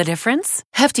 smell the difference?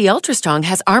 Hefty Ultra Strong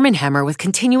has Arm & Hammer with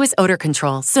continuous odor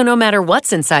control, so no matter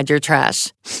what's inside your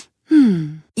trash,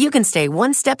 you can stay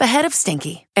one step ahead of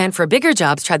stinky. And for bigger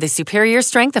jobs, try the superior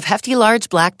strength of Hefty Large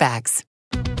Black Bags.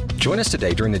 Join us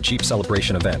today during the Jeep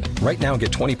Celebration event. Right now, get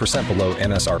 20% below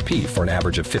MSRP for an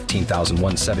average of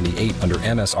 $15,178 under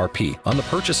MSRP on the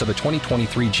purchase of a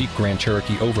 2023 Jeep Grand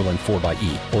Cherokee Overland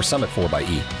 4xE or Summit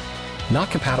 4xE. Not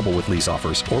compatible with lease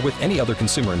offers or with any other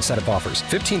consumer incentive offers.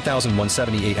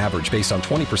 $15,178 average based on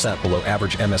 20% below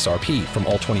average MSRP from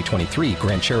all 2023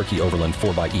 Grand Cherokee Overland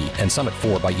 4xE and Summit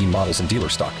 4xE models in dealer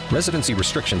stock. Residency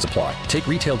restrictions apply. Take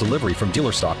retail delivery from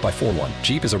dealer stock by 4/1.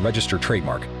 Jeep is a registered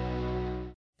trademark.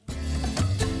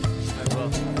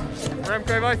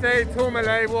 Remco, if I say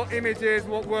Tourmalet, what images,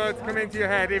 what words come into your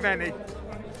head, if any?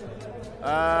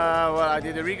 Well, I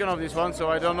did a recon of this one, so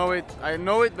I don't know it. I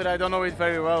know it, but I don't know it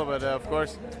very well. But of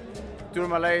course,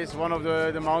 Tourmalet is one of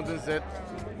the mountains that,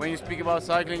 when you speak about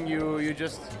cycling, you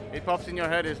just, it pops in your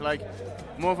head. It's like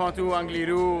Mont Ventoux,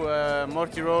 Angliru,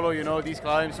 Mortirolo, you know, these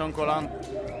climbs, Son Colan.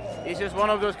 It's just one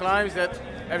of those climbs that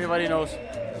everybody knows.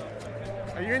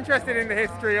 Are you interested in the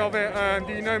history of it?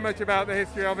 Do you know much about the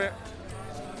history of it?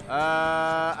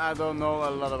 I don't know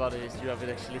a lot about the history of it,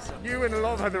 actually. So. You and a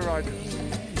lot of other riders.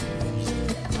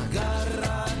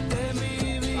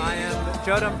 I am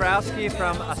Joe Dombrowski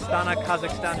from Astana,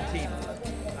 Kazakhstan team.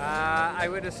 I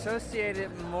would associate it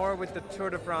more with the Tour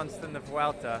de France than the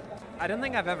Vuelta. I don't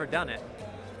think I've ever done it.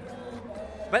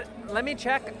 But let me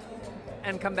check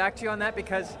and come back to you on that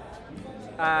because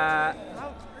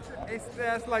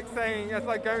That's like saying, it's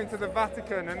like going to the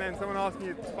Vatican and then someone asking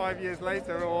you 5 years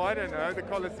later, or I don't know, the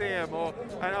Colosseum, or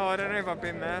I don't know if I've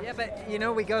been there. Yeah, but you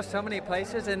know, we go so many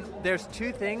places, and there's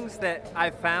two things that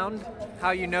I've found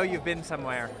how you know you've been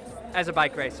somewhere as a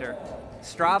bike racer.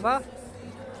 Strava,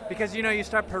 because you know, you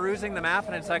start perusing the map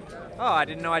and it's like, oh, I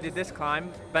didn't know I did this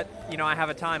climb, but you know, I have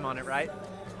a time on it, right?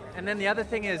 And then the other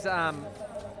thing is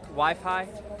Wi-Fi.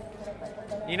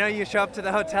 You know, you show up to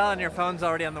the hotel and your phone's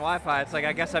already on the Wi-Fi. It's like,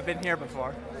 I guess I've been here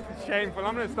before. It's shameful.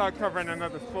 I'm going to start covering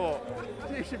another sport.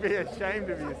 You should be ashamed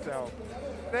of yourself.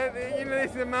 You know,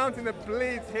 this is a mountain that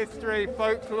bleeds history,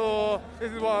 folklore.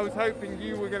 This is what I was hoping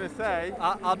you were going to say.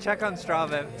 I'll check on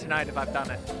Strava tonight if I've done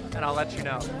it, and I'll let you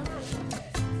know.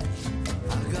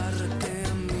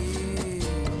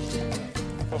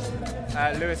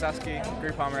 Lewis Askey,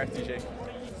 Group Armour FTG.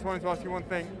 Just wanted to ask you one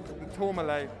thing. The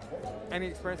Tourmalet. Any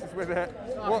experiences with it?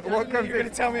 What comes? You're going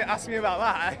to tell me, ask me about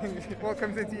that? What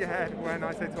comes into your head when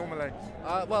I say Tourmalet?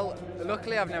 Well,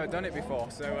 luckily I've never done it before,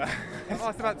 so. I've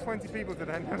asked about 20 people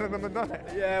today, none of them have done it.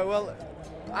 Yeah, well,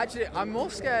 actually, I'm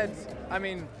more scared. I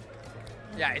mean,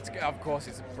 yeah, of course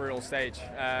it's a brutal stage,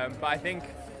 but I think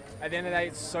at the end of the day,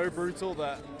 it's so brutal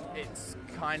that it's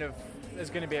kind of,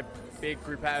 there's going to be a big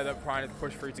group out that trying to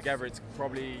push through together. It's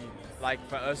probably like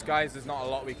for us guys, there's not a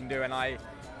lot we can do, and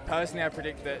Personally, I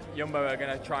predict that Jumbo are going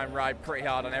to try and ride pretty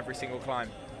hard on every single climb.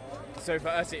 So for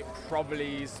us, it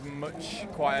probably is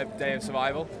quite a day of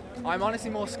survival. I'm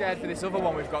honestly more scared for this other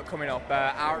one we've got coming up.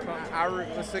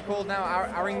 What's it called now?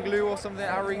 Aringlu or something?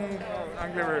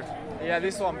 Angliru. Yeah,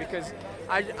 this one, because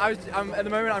I'm at the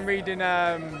moment I'm reading.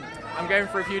 I'm going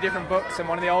for a few different books, and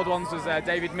one of the old ones was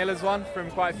David Miller's one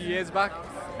from quite a few years back.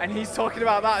 And he's talking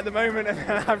about that at the moment, and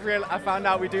then I found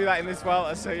out we do that in this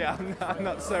Vuelta, so yeah, I'm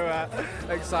not so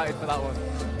excited for that one.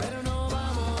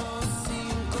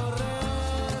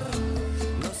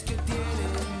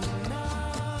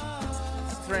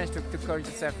 It's strange to call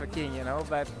yourself a king, you know,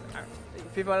 but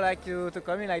people like to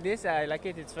call me like this. I like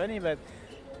it, it's funny, but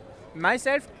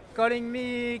myself calling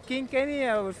me King Kenny,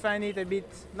 I would find it a bit,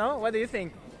 no? What do you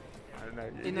think?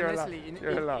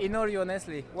 In all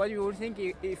honesty, what you would think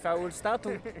if I would start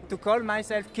to call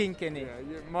myself King Kenny?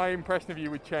 Yeah, my impression of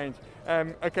you would change.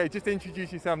 Okay, just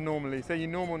introduce yourself normally. Say your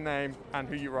normal name and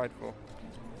who you ride for.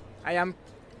 I am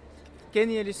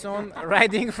Kenny Ellison,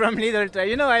 riding from Lidl.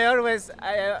 You know, I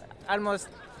almost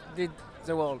did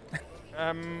the world.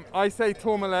 I say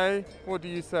Tourmalet. What do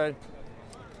you say?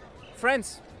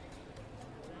 France.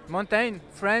 Mountain,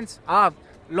 France, hard,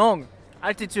 long,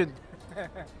 altitude.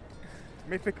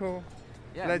 Mythical,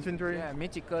 legendary. Yeah,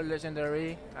 mythical,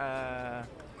 legendary,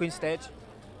 Queen stage.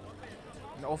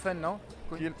 Often, no?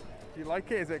 Do you like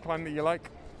it? Is it a climb that you like?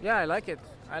 Yeah, I like it.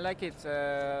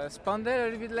 Spandau a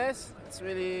little bit less. It's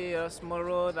really a small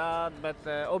road, hard, but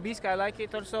Obisque I like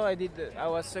it also. I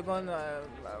was second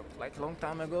like long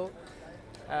time ago.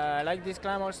 I like this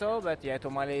climb also, but yeah,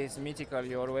 Tourmalet is mythical.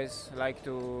 You always like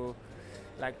to,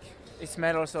 it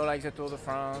smells also like the Tour de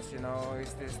France, you know,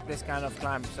 it's this kind of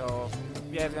climb, so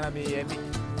yeah, it's gonna be epic.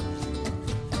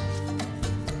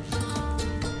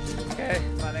 Okay,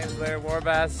 my name's Larry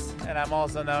Warbass, and I'm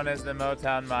also known as the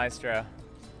Motown Maestro.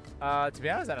 To be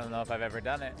honest, I don't know if I've ever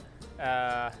done it.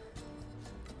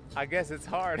 I guess it's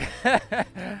hard.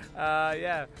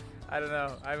 Yeah, I don't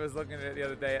know. I was looking at it the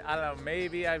other day. I don't know.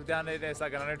 Maybe I've done it as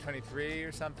like an under 23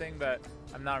 or something, but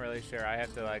I'm not really sure. I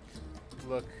have to like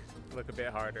look a bit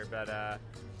harder, but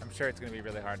I'm sure it's going to be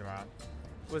really hard tomorrow.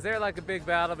 Was there like a big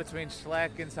battle between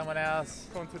Schleck and someone else?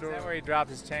 Is that where he dropped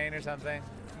his chain or something?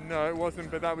 No, it wasn't,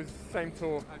 but that was the same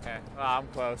tour. Okay. Well, I'm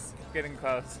close. Getting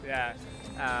close. Yeah.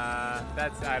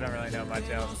 I don't really know much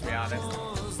else, to be honest.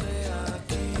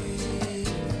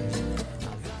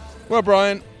 Well,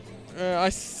 Brian, I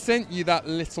sent you that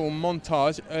little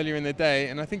montage earlier in the day,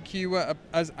 and I think you were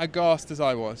as aghast as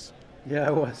I was. Yeah,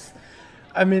 I was.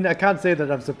 I mean, I can't say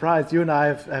that I'm surprised. You and I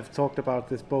have talked about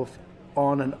this both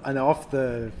on and off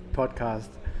the podcast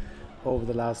over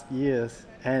the last years,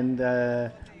 and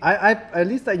I at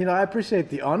least I appreciate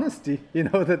the honesty.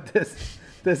 That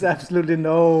there's absolutely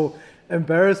no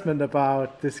embarrassment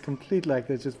about this complete, like,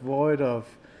 there's just void of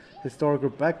historical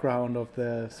background of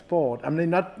the sport. I mean,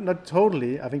 not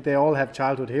totally. I think they all have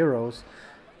childhood heroes,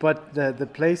 but the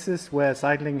places where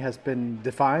cycling has been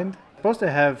defined, of course,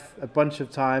 they have a bunch of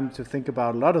time to think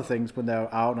about a lot of things when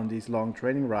they're out on these long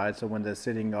training rides or when they're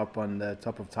sitting up on the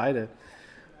top of Teide.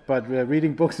 But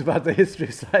reading books about the history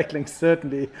of cycling,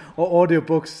 certainly, or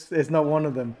audiobooks, is not one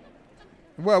of them.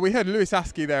 Well, we heard Lewis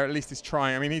Askey there at least is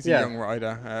trying. I mean, he's a young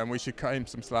rider. We should cut him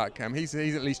some slack. He's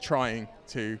at least trying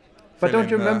to. But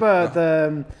don't you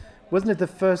remember wasn't it the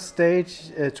first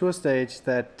stage, tour stage,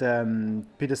 that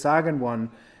Peter Sagan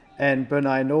won, and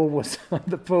Bernard Hinault was on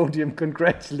the podium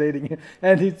congratulating him,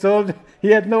 and he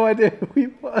had no idea who he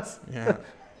was. Yeah.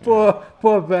 Poor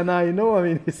Bernard Hinault. I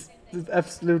mean, he's an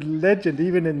absolute legend,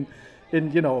 even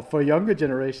in for younger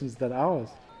generations than ours.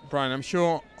 Brian, I'm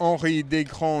sure Henri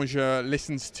Desgranges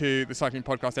listens to the cycling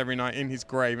podcast every night in his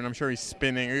grave, and I'm sure he's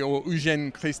spinning. Or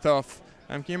Eugène Christophe.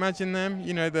 Can you imagine them?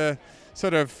 The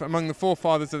sort of among the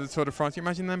forefathers of the Tour de France. You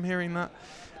imagine them hearing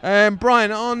that?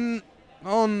 Brian,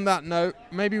 on that note,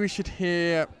 maybe we should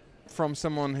hear from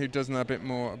someone who does know a bit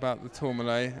more about the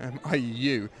Tourmalet, i.e.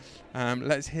 you.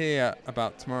 Let's hear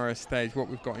about tomorrow's stage, what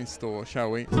we've got in store,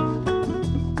 shall we?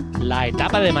 La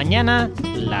etapa de mañana,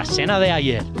 la cena de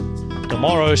ayer.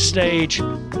 Tomorrow's stage,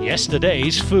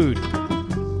 yesterday's food.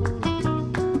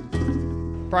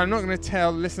 Brian, I'm not going to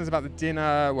tell listeners about the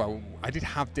dinner. Well, I did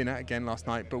have dinner again last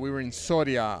night, but we were in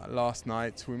Soria last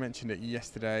night. We mentioned it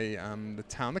yesterday.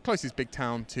 The closest big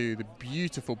town to the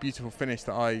beautiful, beautiful finish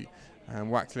that I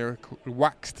waxed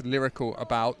lyrical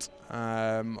about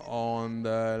on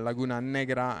the Laguna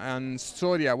Negra. And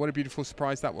Soria, what a beautiful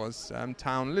surprise that was.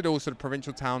 Little sort of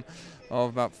provincial town of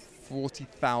about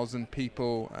 40,000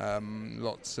 people,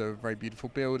 lots of very beautiful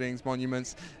buildings,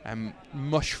 monuments.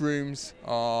 Mushrooms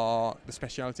are the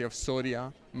speciality of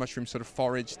Soria. Mushrooms sort of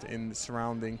foraged in the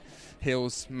surrounding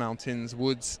hills, mountains,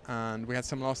 woods, and we had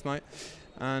some last night.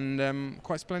 And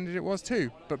quite splendid it was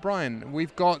too. But Brian,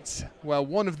 we've got,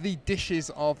 one of the dishes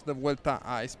of the Vuelta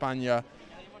a España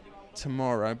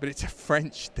tomorrow, but it's a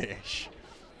French dish.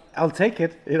 I'll take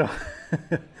it,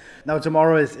 Now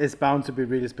tomorrow is bound to be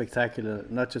really spectacular,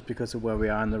 not just because of where we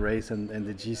are in the race and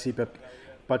the GC,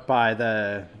 but by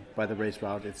the race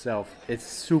route itself. It's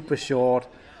super short,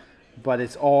 but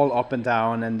it's all up and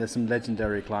down, and there's some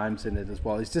legendary climbs in it as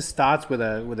well. It just starts with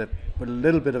a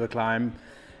little bit of a climb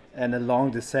and a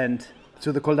long descent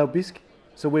to the Col d'Aubisque.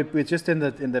 So we're just in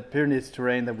the Pyrenees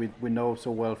terrain that we know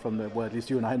so well at least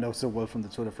you and I know so well from the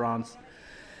Tour de France.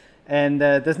 And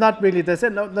there's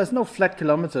no flat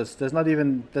kilometers. There's not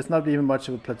even much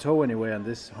of a plateau anywhere on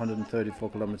this 134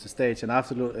 kilometer stage. And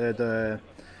after the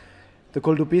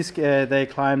Col d'Aubisque, they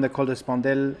climb the Col de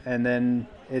Spandel, and then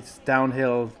it's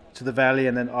downhill to the valley,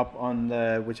 and then up on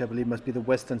which I believe must be the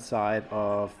western side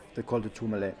of the Col de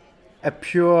Tourmalet. A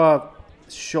pure,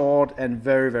 short and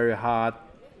very, very hard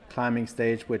climbing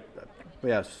stage with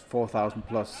 4,000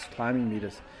 plus climbing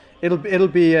meters. It'll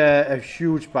be a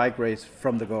huge bike race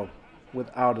from the go,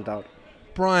 without a doubt.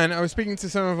 Brian, I was speaking to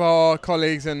some of our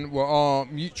colleagues and our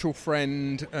mutual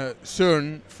friend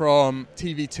Søren from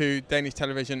TV2 Danish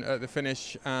television at the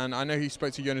finish, and I know he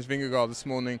spoke to Jonas Vingegaard this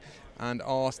morning and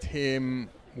asked Vingegaard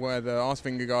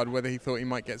whether he thought he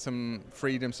might get some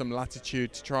freedom, some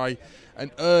latitude to try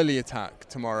an early attack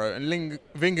tomorrow, and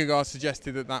Vingegaard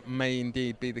suggested that may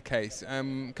indeed be the case.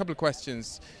 A couple of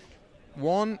questions.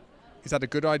 One, is that a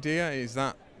good idea? Is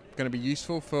that going to be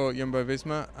useful for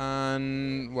Jumbo-Visma?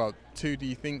 And two, do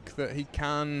you think that he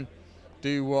can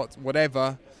do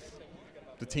whatever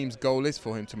the team's goal is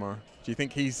for him tomorrow? Do you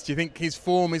think his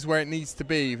form is where it needs to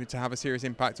be to have a serious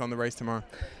impact on the race tomorrow?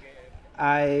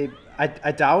 I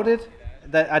doubt it.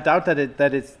 I doubt that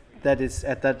it's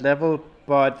at that level.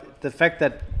 But the fact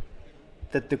that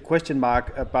the question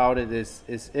mark about it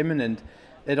is imminent,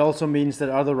 it also means that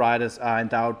other riders are in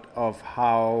doubt of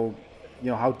how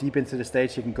deep into the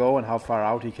stage he can go and how far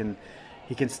out he can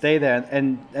stay there.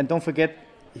 And don't forget,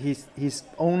 he's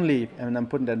only, and I'm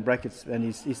putting that in brackets, and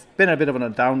he's been a bit of on a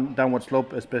downward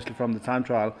slope, especially from the time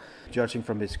trial, judging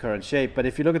from his current shape. But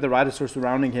if you look at the riders who are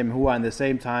surrounding him, who are in the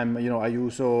same time,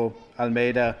 Ayuso,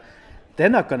 Almeida, they're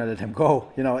not going to let him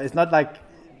go. It's not like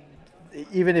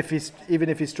even if he's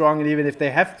strong, and even if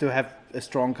they have to have a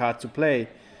strong card to play,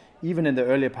 even in the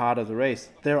earlier part of the race,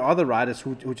 there are other riders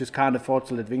who just can't afford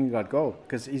to let Vingegaard go,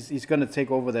 because he's going to take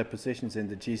over their positions in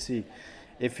the GC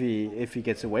if he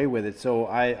gets away with it. So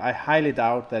I highly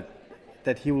doubt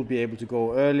that he will be able to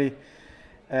go early.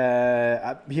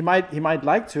 He might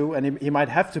like to, and he might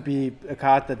have to be a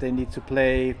card that they need to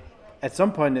play at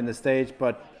some point in the stage,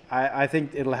 but I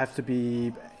think it'll have to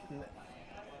be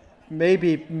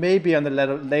maybe on the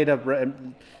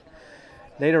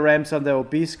later ramps on the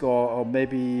Obisque, or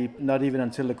maybe not even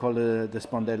until the Col de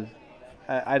Spondel.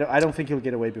 I don't think he'll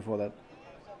get away before that.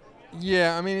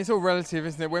 Yeah, I mean, it's all relative,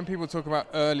 isn't it? When people talk about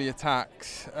early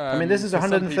attacks... this is a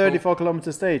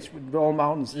 134-kilometer stage with all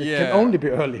mountains. It can only be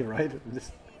early, right?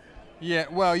 Yeah,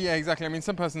 well, yeah, exactly. I mean,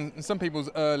 some people's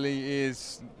early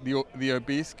is the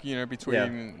Obisque,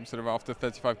 between sort of after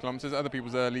 35 kilometers. Other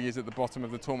people's early is at the bottom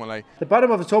of the Tourmalet. The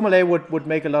bottom of the Tourmalet would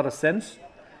make a lot of sense,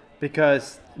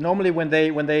 because normally when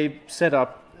they set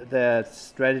up their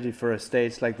strategy for a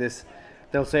stage like this,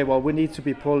 they'll say, well, we need to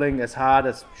be pulling as hard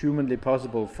as humanly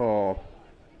possible for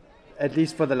at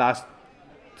least for the last,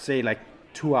 say, like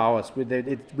 2 hours.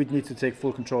 We'd need to take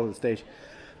full control of the stage.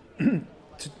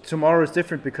 Tomorrow is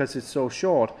different because it's so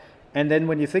short. And then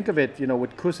when you think of it,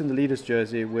 with Kuss in the leader's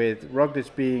jersey, with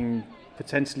Roglic being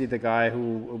potentially the guy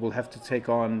who will have to take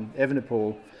on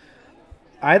Evenepoel,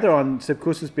 either on Sepp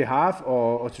Kuss's behalf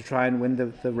or to try and win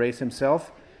the race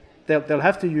himself, they'll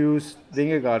have to use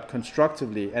Vingegaard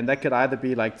constructively, and that could either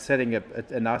be like setting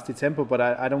a nasty tempo, but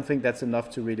I don't think that's enough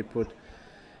to really put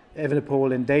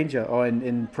Evenepoel in danger or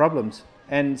in problems.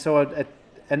 And so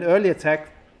an early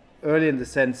attack, early in the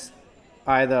sense,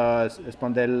 either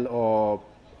Spondel or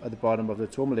at the bottom of the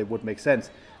Tourmalet would make sense,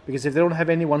 because if they don't have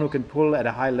anyone who can pull at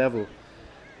a high level,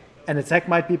 an attack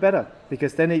might be better,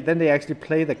 because then they actually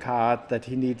play the card that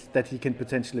he needs, that he can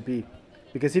potentially be.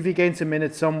 Because if he gains a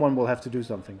minute, someone will have to do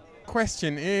something.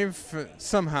 Question, if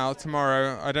somehow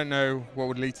tomorrow, I don't know what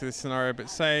would lead to this scenario, but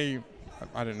say,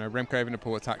 I don't know, Remco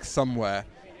Evenepoel attacks somewhere,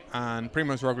 and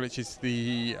Primož Roglic is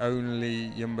the only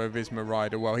Jumbo-Visma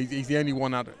rider, well, he's the only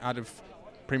one out of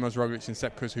Primož Roglic and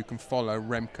Sepp Kuss who can follow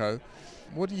Remco.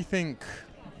 What do you think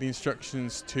the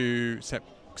instructions to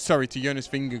Jonas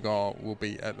Vingegaard will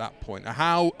be at that point?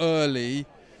 How early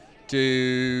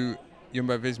do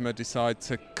Jumbo-Visma decide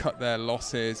to cut their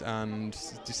losses and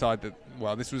decide that,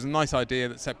 well, this was a nice idea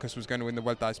that Sepp Kuss was going to win the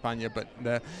Vuelta a España, but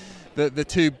the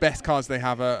two best cars they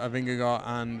have are Vingegaard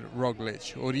and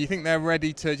Roglic? Or do you think they're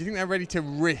ready to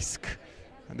risk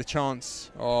the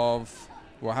chance of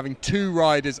having two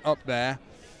riders up there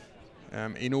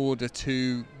in order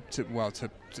to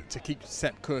keep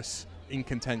Sepp Kuss in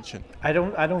contention? I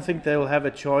don't think they'll have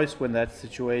a choice when that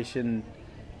situation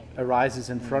arises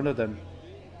in front of them.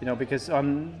 Because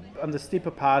on the steeper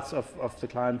parts of the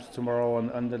climbs tomorrow,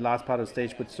 on the last part of the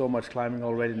stage with so much climbing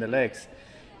already in the legs,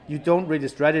 you don't really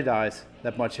strategize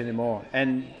that much anymore.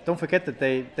 And don't forget that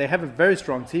they have a very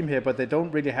strong team here, but they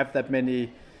don't really have that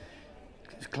many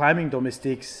climbing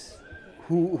domestiques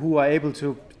who are able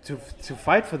to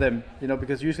fight for them,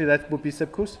 because usually that would be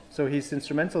Sepp Kuss, so he's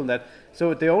instrumental in that.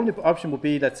 So the only option would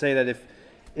be, let's say, that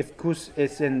if Kuss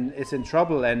is in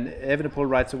trouble and Evenepoel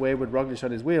rides away with Roglic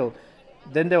on his wheel,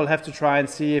 then they will have to try and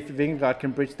see if Vingegaard can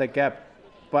bridge that gap.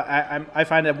 But I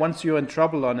find that once you're in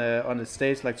trouble on a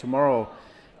stage like tomorrow,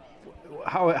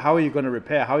 how are you going to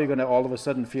repair? How are you going to all of a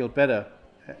sudden feel better?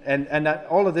 And that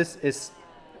all of this is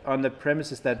on the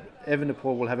premises that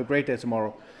Evenepoel will have a great day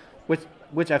tomorrow,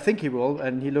 which I think he will,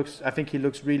 and I think he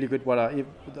looks really good.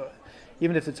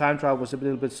 Even if the time trial was a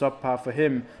little bit subpar for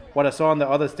him, what I saw on the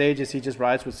other stages, he just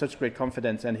rides with such great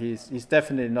confidence, and he's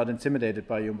definitely not intimidated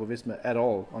by Jumbo-Visma at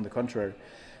all. On the contrary,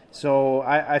 so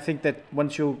I think that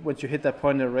once you hit that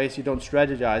point in the race, you don't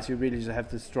strategize. You really just have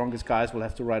the strongest guys will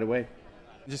have to ride away.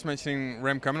 Just mentioning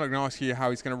Remco, I'm not going to ask you how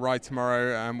he's going to ride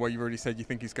tomorrow. Well, you've already said you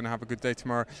think he's going to have a good day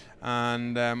tomorrow,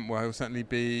 and he'll certainly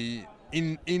be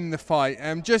in the fight.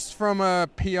 Just from a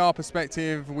PR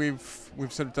perspective, we've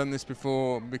sort of done this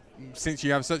before, since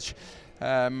you have such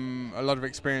a lot of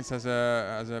experience as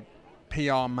a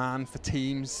PR man for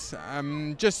teams.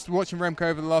 Just watching Remco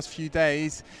over the last few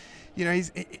days,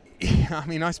 I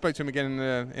mean, I spoke to him again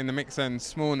in the mix zone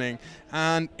this morning,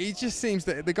 and it just seems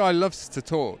that the guy loves to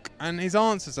talk, and his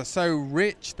answers are so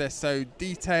rich, they're so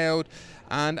detailed,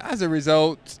 and as a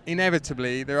result,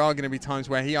 inevitably, there are going to be times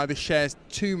where he either shares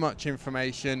too much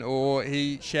information or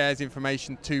he shares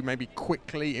information too maybe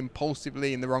quickly,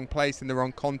 impulsively, in the wrong place, in the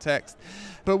wrong context.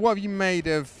 But what have you made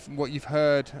of what you've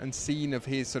heard and seen of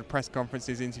his sort of press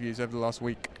conferences, interviews over the last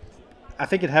week? I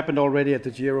think it happened already at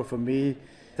the Giro for me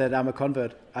that I'm a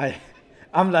convert.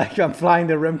 I'm flying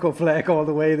the Remco flag all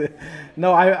the way.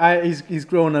 He's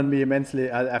grown on me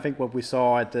immensely. I think what we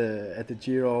saw at the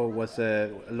Giro was a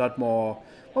lot more,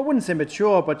 I wouldn't say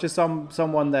mature, but just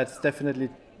someone that's definitely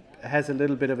has a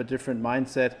little bit of a different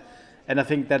mindset. And I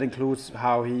think that includes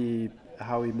how he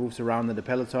moves around in the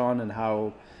peloton and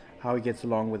how he gets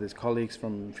along with his colleagues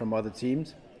from other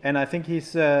teams. And I think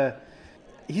he's a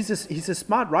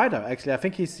smart rider, actually. I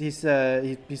think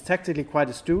he's tactically quite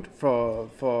astute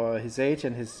for his age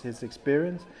and his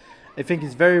experience. I think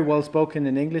he's very well spoken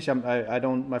in English.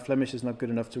 My Flemish is not good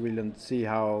enough to really see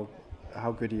how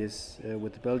good he is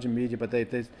with the Belgian media, but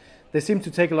they seem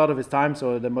to take a lot of his time,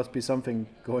 so there must be something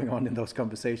going on in those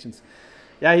conversations.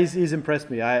 Yeah, he's impressed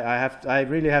me. I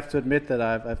really have to admit that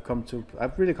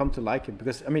I've really come to like him,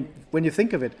 because I mean, when you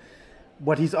think of it,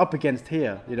 what he's up against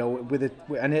here, with it,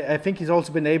 and I think he's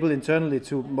also been able internally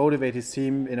to motivate his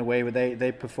team in a way where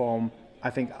they perform,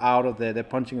 I think, they're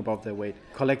punching above their weight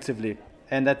collectively,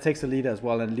 and that takes a leader as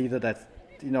well, and a leader that's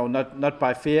not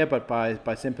by fear but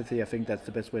by sympathy. I think that's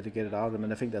the best way to get it out of him,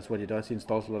 and I think that's what he does. He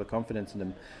installs a lot of confidence in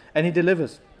them, and he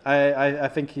delivers. I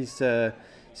think he's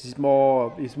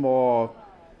more.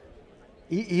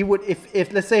 He would,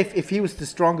 if let's say if he was the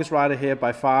strongest rider here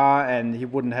by far, and he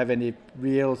wouldn't have any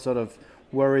real sort of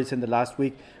worries in the last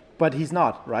week, but he's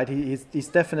not, right? He's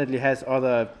definitely has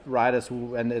other riders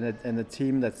who and a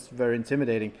team that's very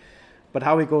intimidating. But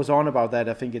how he goes on about that,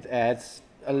 I think it adds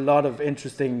a lot of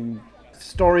interesting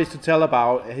stories to tell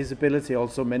about his ability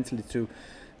also mentally to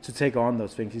take on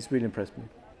those things. He's really impressed me.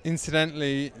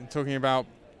 Incidentally, talking about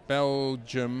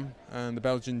Belgium and the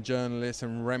Belgian journalists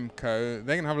and Remco,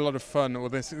 they're going to have a lot of fun, or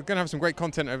they're going to have some great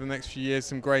content over the next few years,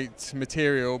 some great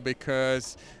material,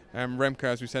 because Remco,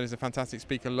 as we said, is a fantastic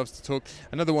speaker, loves to talk.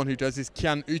 Another one who does is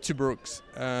Kian Utebrooks,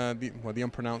 the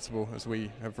unpronounceable, as we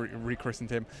have rechristened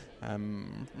him,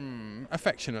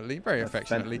 affectionately, very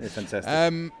affectionately.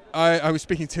 Fantastic. I was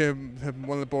speaking to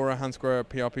one of the Bora Hansgrohe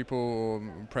PR people,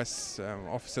 press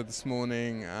officer this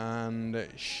morning, and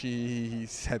she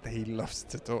said that he loves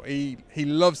to talk. He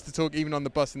loves to talk, even on the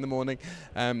bus in the morning.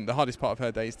 The hardest part of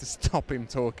her day is to stop him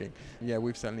talking. Yeah,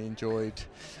 we've certainly enjoyed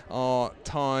our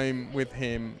time with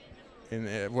him in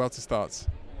Vuelta starts.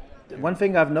 One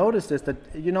thing I've noticed is that,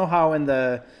 how in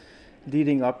the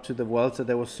leading up to the Vuelta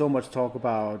there was so much talk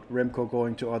about Remco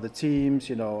going to other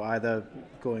teams, either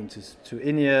going to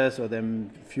Ineos or them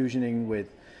fusioning with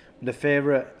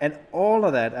Lefebvre and all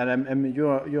of that. And I mean,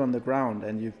 you're on the ground,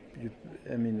 and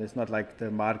it's not like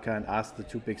the Marca and AS, the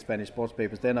two big Spanish sports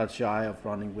papers, they're not shy of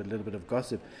running with a little bit of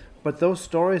gossip. But those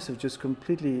stories have just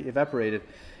completely evaporated.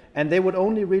 And they would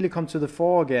only really come to the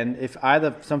fore again if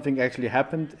either something actually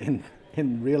happened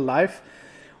in real life,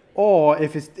 or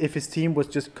if his team was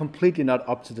just completely not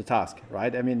up to the task,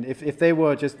 right? I mean, if they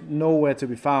were just nowhere to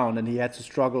be found, and he had to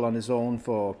struggle on his own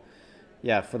for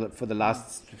the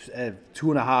last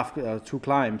 2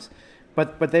 climbs,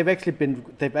 but they've actually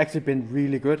been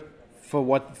really good for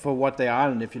what they are,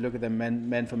 and if you look at them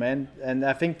man for man, and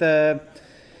I think the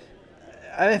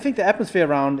atmosphere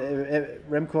around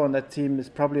Remco and that team has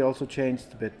probably also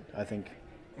changed a bit, I think.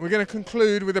 We're going to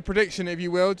conclude with a prediction, if you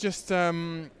will, just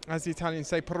as the Italians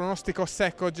say, pronostico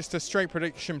secco, just a straight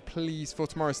prediction, please, for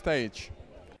tomorrow's stage.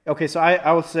 Okay, so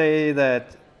I will say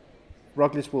that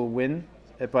Roglic will win,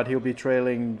 but he'll be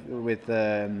trailing with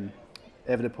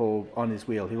Evenepoel on his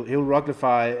wheel. He'll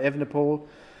Roglicify Evenepoel,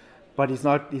 but he's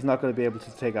not going to be able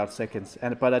to take out seconds.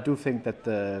 but I do think that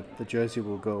the jersey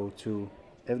will go to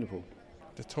Evenepoel.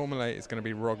 The Tourmalet is going to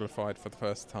be Roglified for the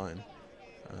first time.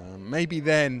 Maybe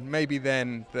then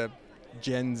the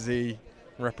Gen Z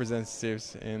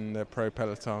representatives in the pro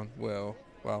peloton will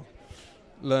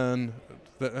learn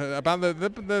about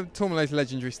the Tourmalet's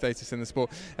legendary status in the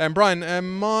sport.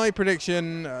 Brian, my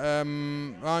prediction,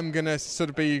 I'm going to sort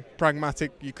of be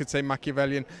pragmatic, you could say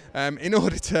Machiavellian, in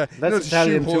order to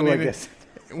Italian too, I guess.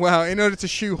 Well, in order to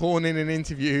shoehorn in an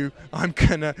interview, I'm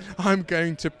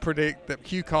going to predict that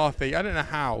Hugh Carthy, I don't know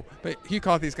how, but Hugh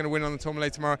Carthy is going to win on the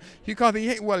Tourmalet tomorrow. Hugh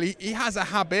Carthy, he has a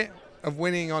habit of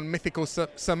winning on mythical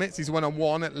summits. He's won on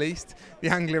one at least, the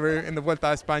Angliru in the Vuelta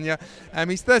a España.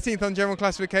 He's 13th on general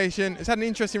classification. It's had an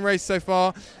interesting race so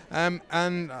far, and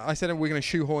I said we're going to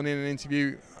shoehorn in an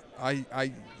interview.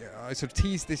 I sort of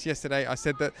teased this yesterday. I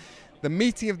said that the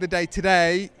meeting of the day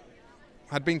today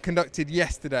had been conducted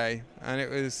yesterday, and it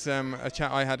was a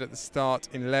chat I had at the start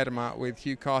in Lerma with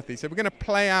Hugh Carthy. So we're going to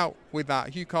play out with that.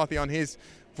 Hugh Carthy on his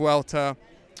Vuelta,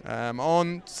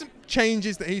 on some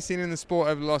changes that he's seen in the sport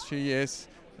over the last few years.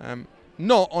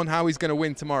 Not on how he's going to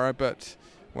win tomorrow, but,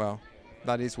 well,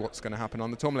 that is what's going to happen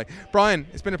on the Tourmalet. Brian,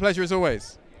 it's been a pleasure as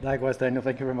always. Likewise, Daniel.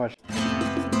 Thank you very much.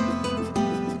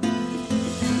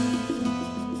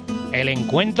 El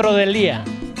encuentro del día.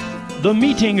 The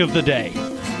meeting of the day.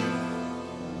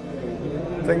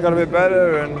 I think got a bit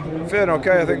better and feeling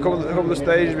okay. I think a couple of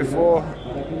stages before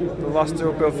the last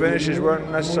two uphill finishes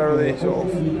weren't necessarily sort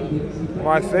of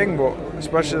my thing, but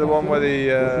especially the one where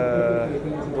the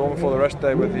one before the rest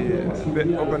day with the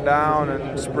bit up and down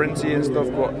and sprinty and stuff.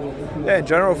 But yeah, in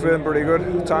general, feeling pretty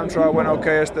good. Time trial went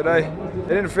okay yesterday. It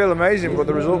didn't feel amazing, but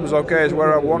the result was okay. It's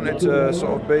where I wanted to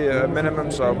sort of be at a minimum,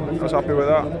 so I was happy with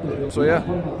that. So yeah,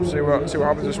 see what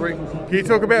happens this week. Can you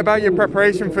talk a bit about your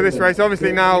preparation for this race?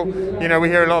 Obviously now, you know, we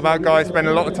hear a lot about guys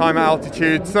spending a lot of time at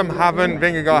altitude. Some haven't.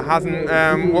 Vingegaard hasn't.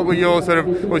 What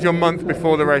was your month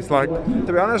before the race like?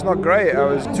 To be honest, not great. I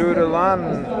was Tour de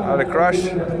Lan, had a crash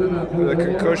with a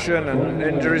concussion and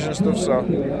injuries and stuff, so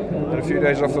had a few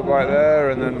days off the bike there,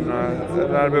 and then I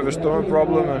had a bit of a stomach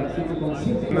problem,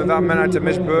 and that meant I had to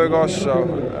miss Burgos. So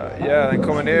then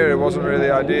coming here, it wasn't really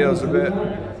ideal. It was a bit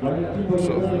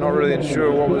sort of not really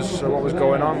sure what was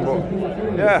going on,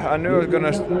 but yeah, I knew I was going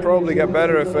to probably get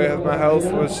better if my health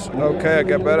was okay. I'd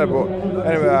get better, but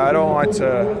anyway, I don't like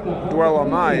to dwell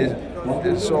on that.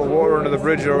 It's sort of water under the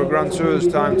bridge or a Grand Tour's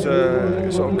time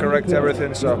to sort of correct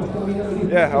everything. So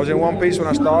yeah, I was in one piece when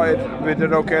I started. We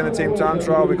did okay in the team time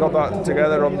trial. We got that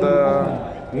together on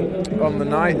the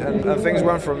night, and things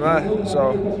went from there.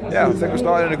 So yeah, I think we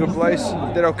started in a good place.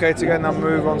 Did okay to get that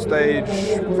move on stage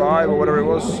 5 or whatever it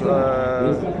was.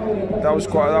 That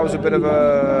was a bit of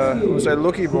a, I would say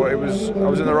lucky, but I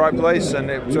was in the right place,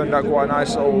 and it turned out quite a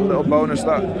nice little bonus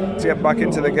to get back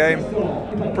into the game.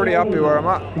 I'm pretty happy where I'm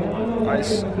at.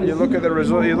 You look at the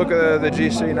result, you look at the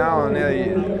GC now, and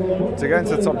to get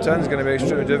into the top 10 is going to be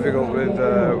extremely difficult with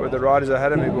the riders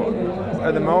ahead of me. But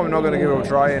at the moment, I'm not going to give up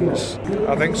trying.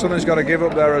 I think something's got to give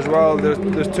up there as well.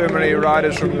 There's too many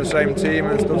riders from the same team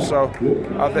and stuff. So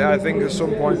I think at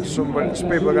some point,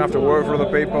 people are going to have to work for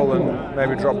other people and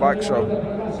maybe drop back. So.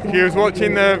 He was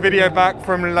watching the video back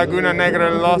from Laguna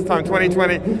Negra last time,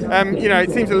 2020.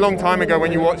 It seems a long time ago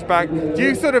when you watch back. Do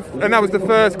you sort of, and that was the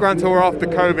first Grand Tour after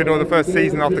COVID, or the first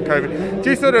season after COVID. Do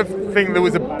you sort of think there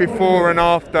was a before and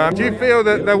after? Do you feel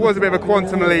that there was a bit of a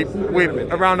quantum leap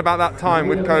around about that time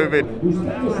with COVID?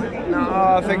 No,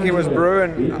 I think it was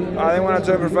brewing. I think when I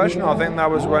turned professional, I think that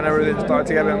was when everything started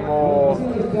to get a bit more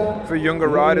for younger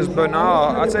riders.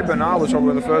 I'd say Bernal was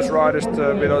probably the first riders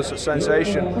to be those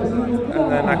sensation. And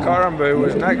then I can't remember who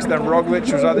was next. Then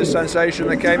Roglic was at this sensation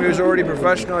that came. He was already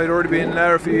professional. He'd already been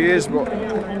there a few years, but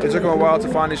it took him a while to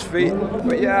find his feet.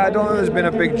 But yeah, I don't think there's been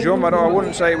a big jump. I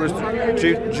wouldn't say it was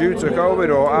due to COVID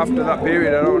or after that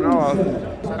period. I don't know.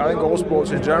 I think all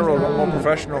sports in general have got more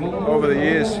professional over the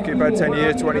years. Keep about 10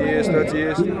 years, 20 years, 30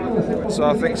 years. So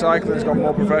I think cycling's got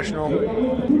more professional.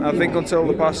 I think until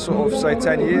the past sort of, say,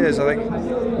 10 years, I think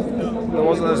there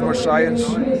wasn't as much science.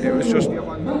 It was just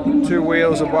 2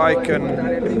 wheels, a bike, and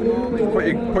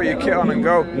put your kit on and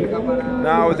go.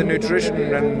 Now with the nutrition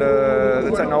and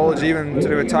the technology, even to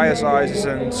do with tyre sizes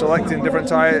and selecting different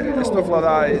tyre, stuff like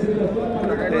that,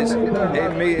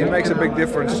 it makes a big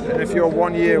difference. And if you're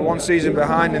 1 year, 1 season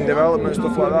behind in development,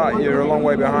 stuff like that, you're a long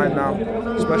way behind now,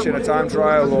 especially in a time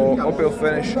trial or uphill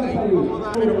finish.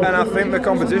 And I think the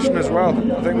competition as well.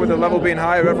 I think with the level being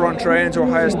higher, everyone training to a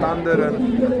higher standard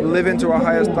and living to a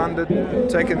higher standard,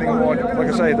 taking things more, like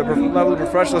I say, the level of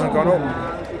professionalism has gone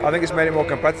up. I think it's made it more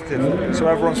competitive. So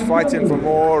everyone's fighting for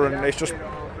more, and it's just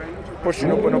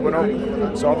pushing up and up and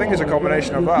up. So I think it's a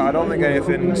combination of that. I don't think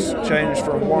anything's changed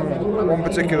from one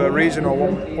particular reason or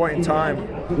one point in time.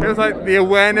 It feels like the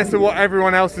awareness of what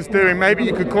everyone else is doing, maybe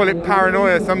you could call it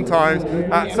paranoia sometimes,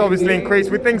 that's obviously increased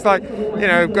with things like,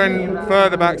 going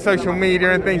further back, social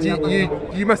media and things.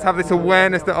 You must have this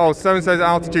awareness that, so-and-so's at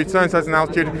altitude, so-and-so's an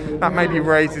altitude, that maybe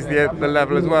raises the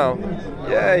level as well.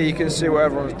 Yeah, you can see what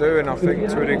everyone's doing, I think,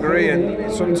 to a degree,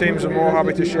 and some teams are more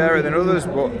happy to share it than others,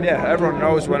 but yeah, everyone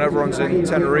knows when everyone's in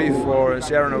Tenerife or in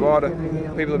Sierra Nevada.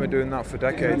 People have been doing that for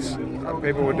decades.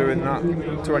 People were doing that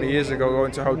 20 years ago,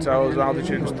 going to hotels,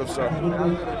 altitude and stuff, so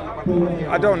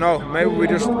I don't know. Maybe we're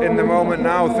just in the moment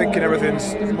now thinking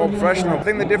everything's more professional. I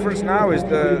think the difference now is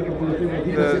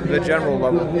the general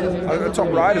level. The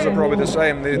top riders are probably the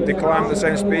same. They climb the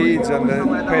same speeds and they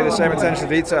pay the same attention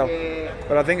to detail.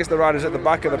 But I think it's the riders at the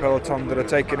back of the peloton that are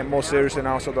taking it more seriously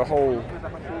now, so the whole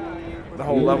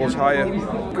level's higher.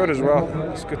 Good as well.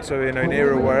 It's good to, in an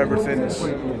era where everything's,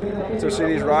 to see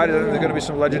these riders. I think there's going to be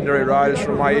some legendary riders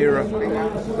from my era.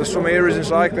 There's some eras in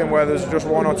cycling where there's just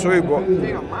one or two, but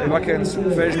if I can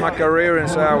finish my career and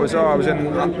say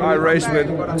I raced with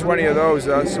 20 of those,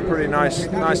 that's a pretty nice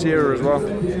era as well.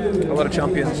 A lot of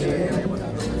champions.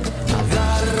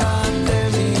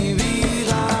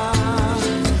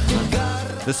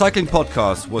 The Cycling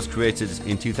Podcast was created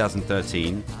in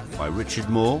 2013 by Richard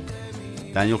Moore,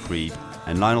 Daniel Fried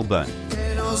and Lionel Byrne.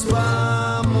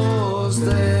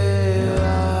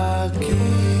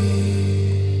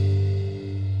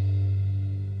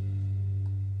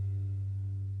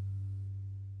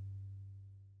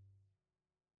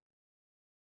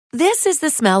 This is the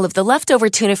smell of the leftover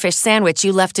tuna fish sandwich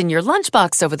you left in your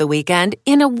lunchbox over the weekend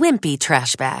in a wimpy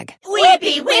trash bag.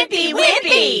 Wimpy, wimpy,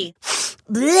 wimpy!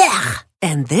 Blech!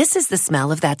 And this is the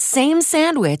smell of that same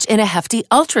sandwich in a hefty,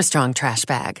 ultra-strong trash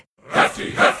bag.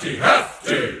 Hefty, hefty,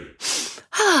 hefty!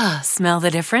 Ah, smell the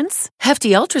difference?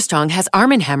 Hefty Ultra Strong has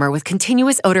Arm & Hammer with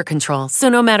continuous odor control, so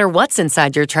no matter what's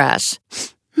inside your trash,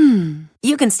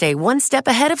 you can stay one step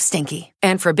ahead of stinky.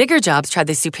 And for bigger jobs, try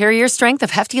the superior strength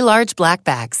of Hefty Large Black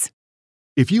Bags.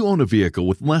 If you own a vehicle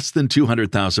with less than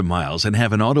 200,000 miles and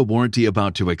have an auto warranty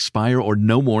about to expire or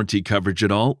no warranty coverage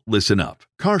at all, listen up.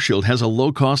 CarShield has a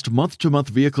low-cost month-to-month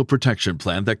vehicle protection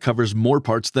plan that covers more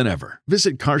parts than ever.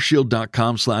 Visit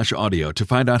carshield.com/audio to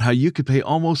find out how you could pay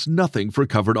almost nothing for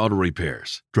covered auto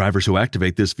repairs. Drivers who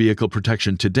activate this vehicle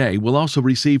protection today will also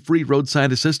receive free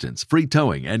roadside assistance, free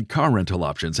towing, and car rental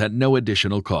options at no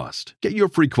additional cost. Get your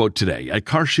free quote today at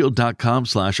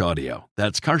carshield.com/audio.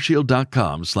 That's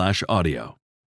carshield.com/audio.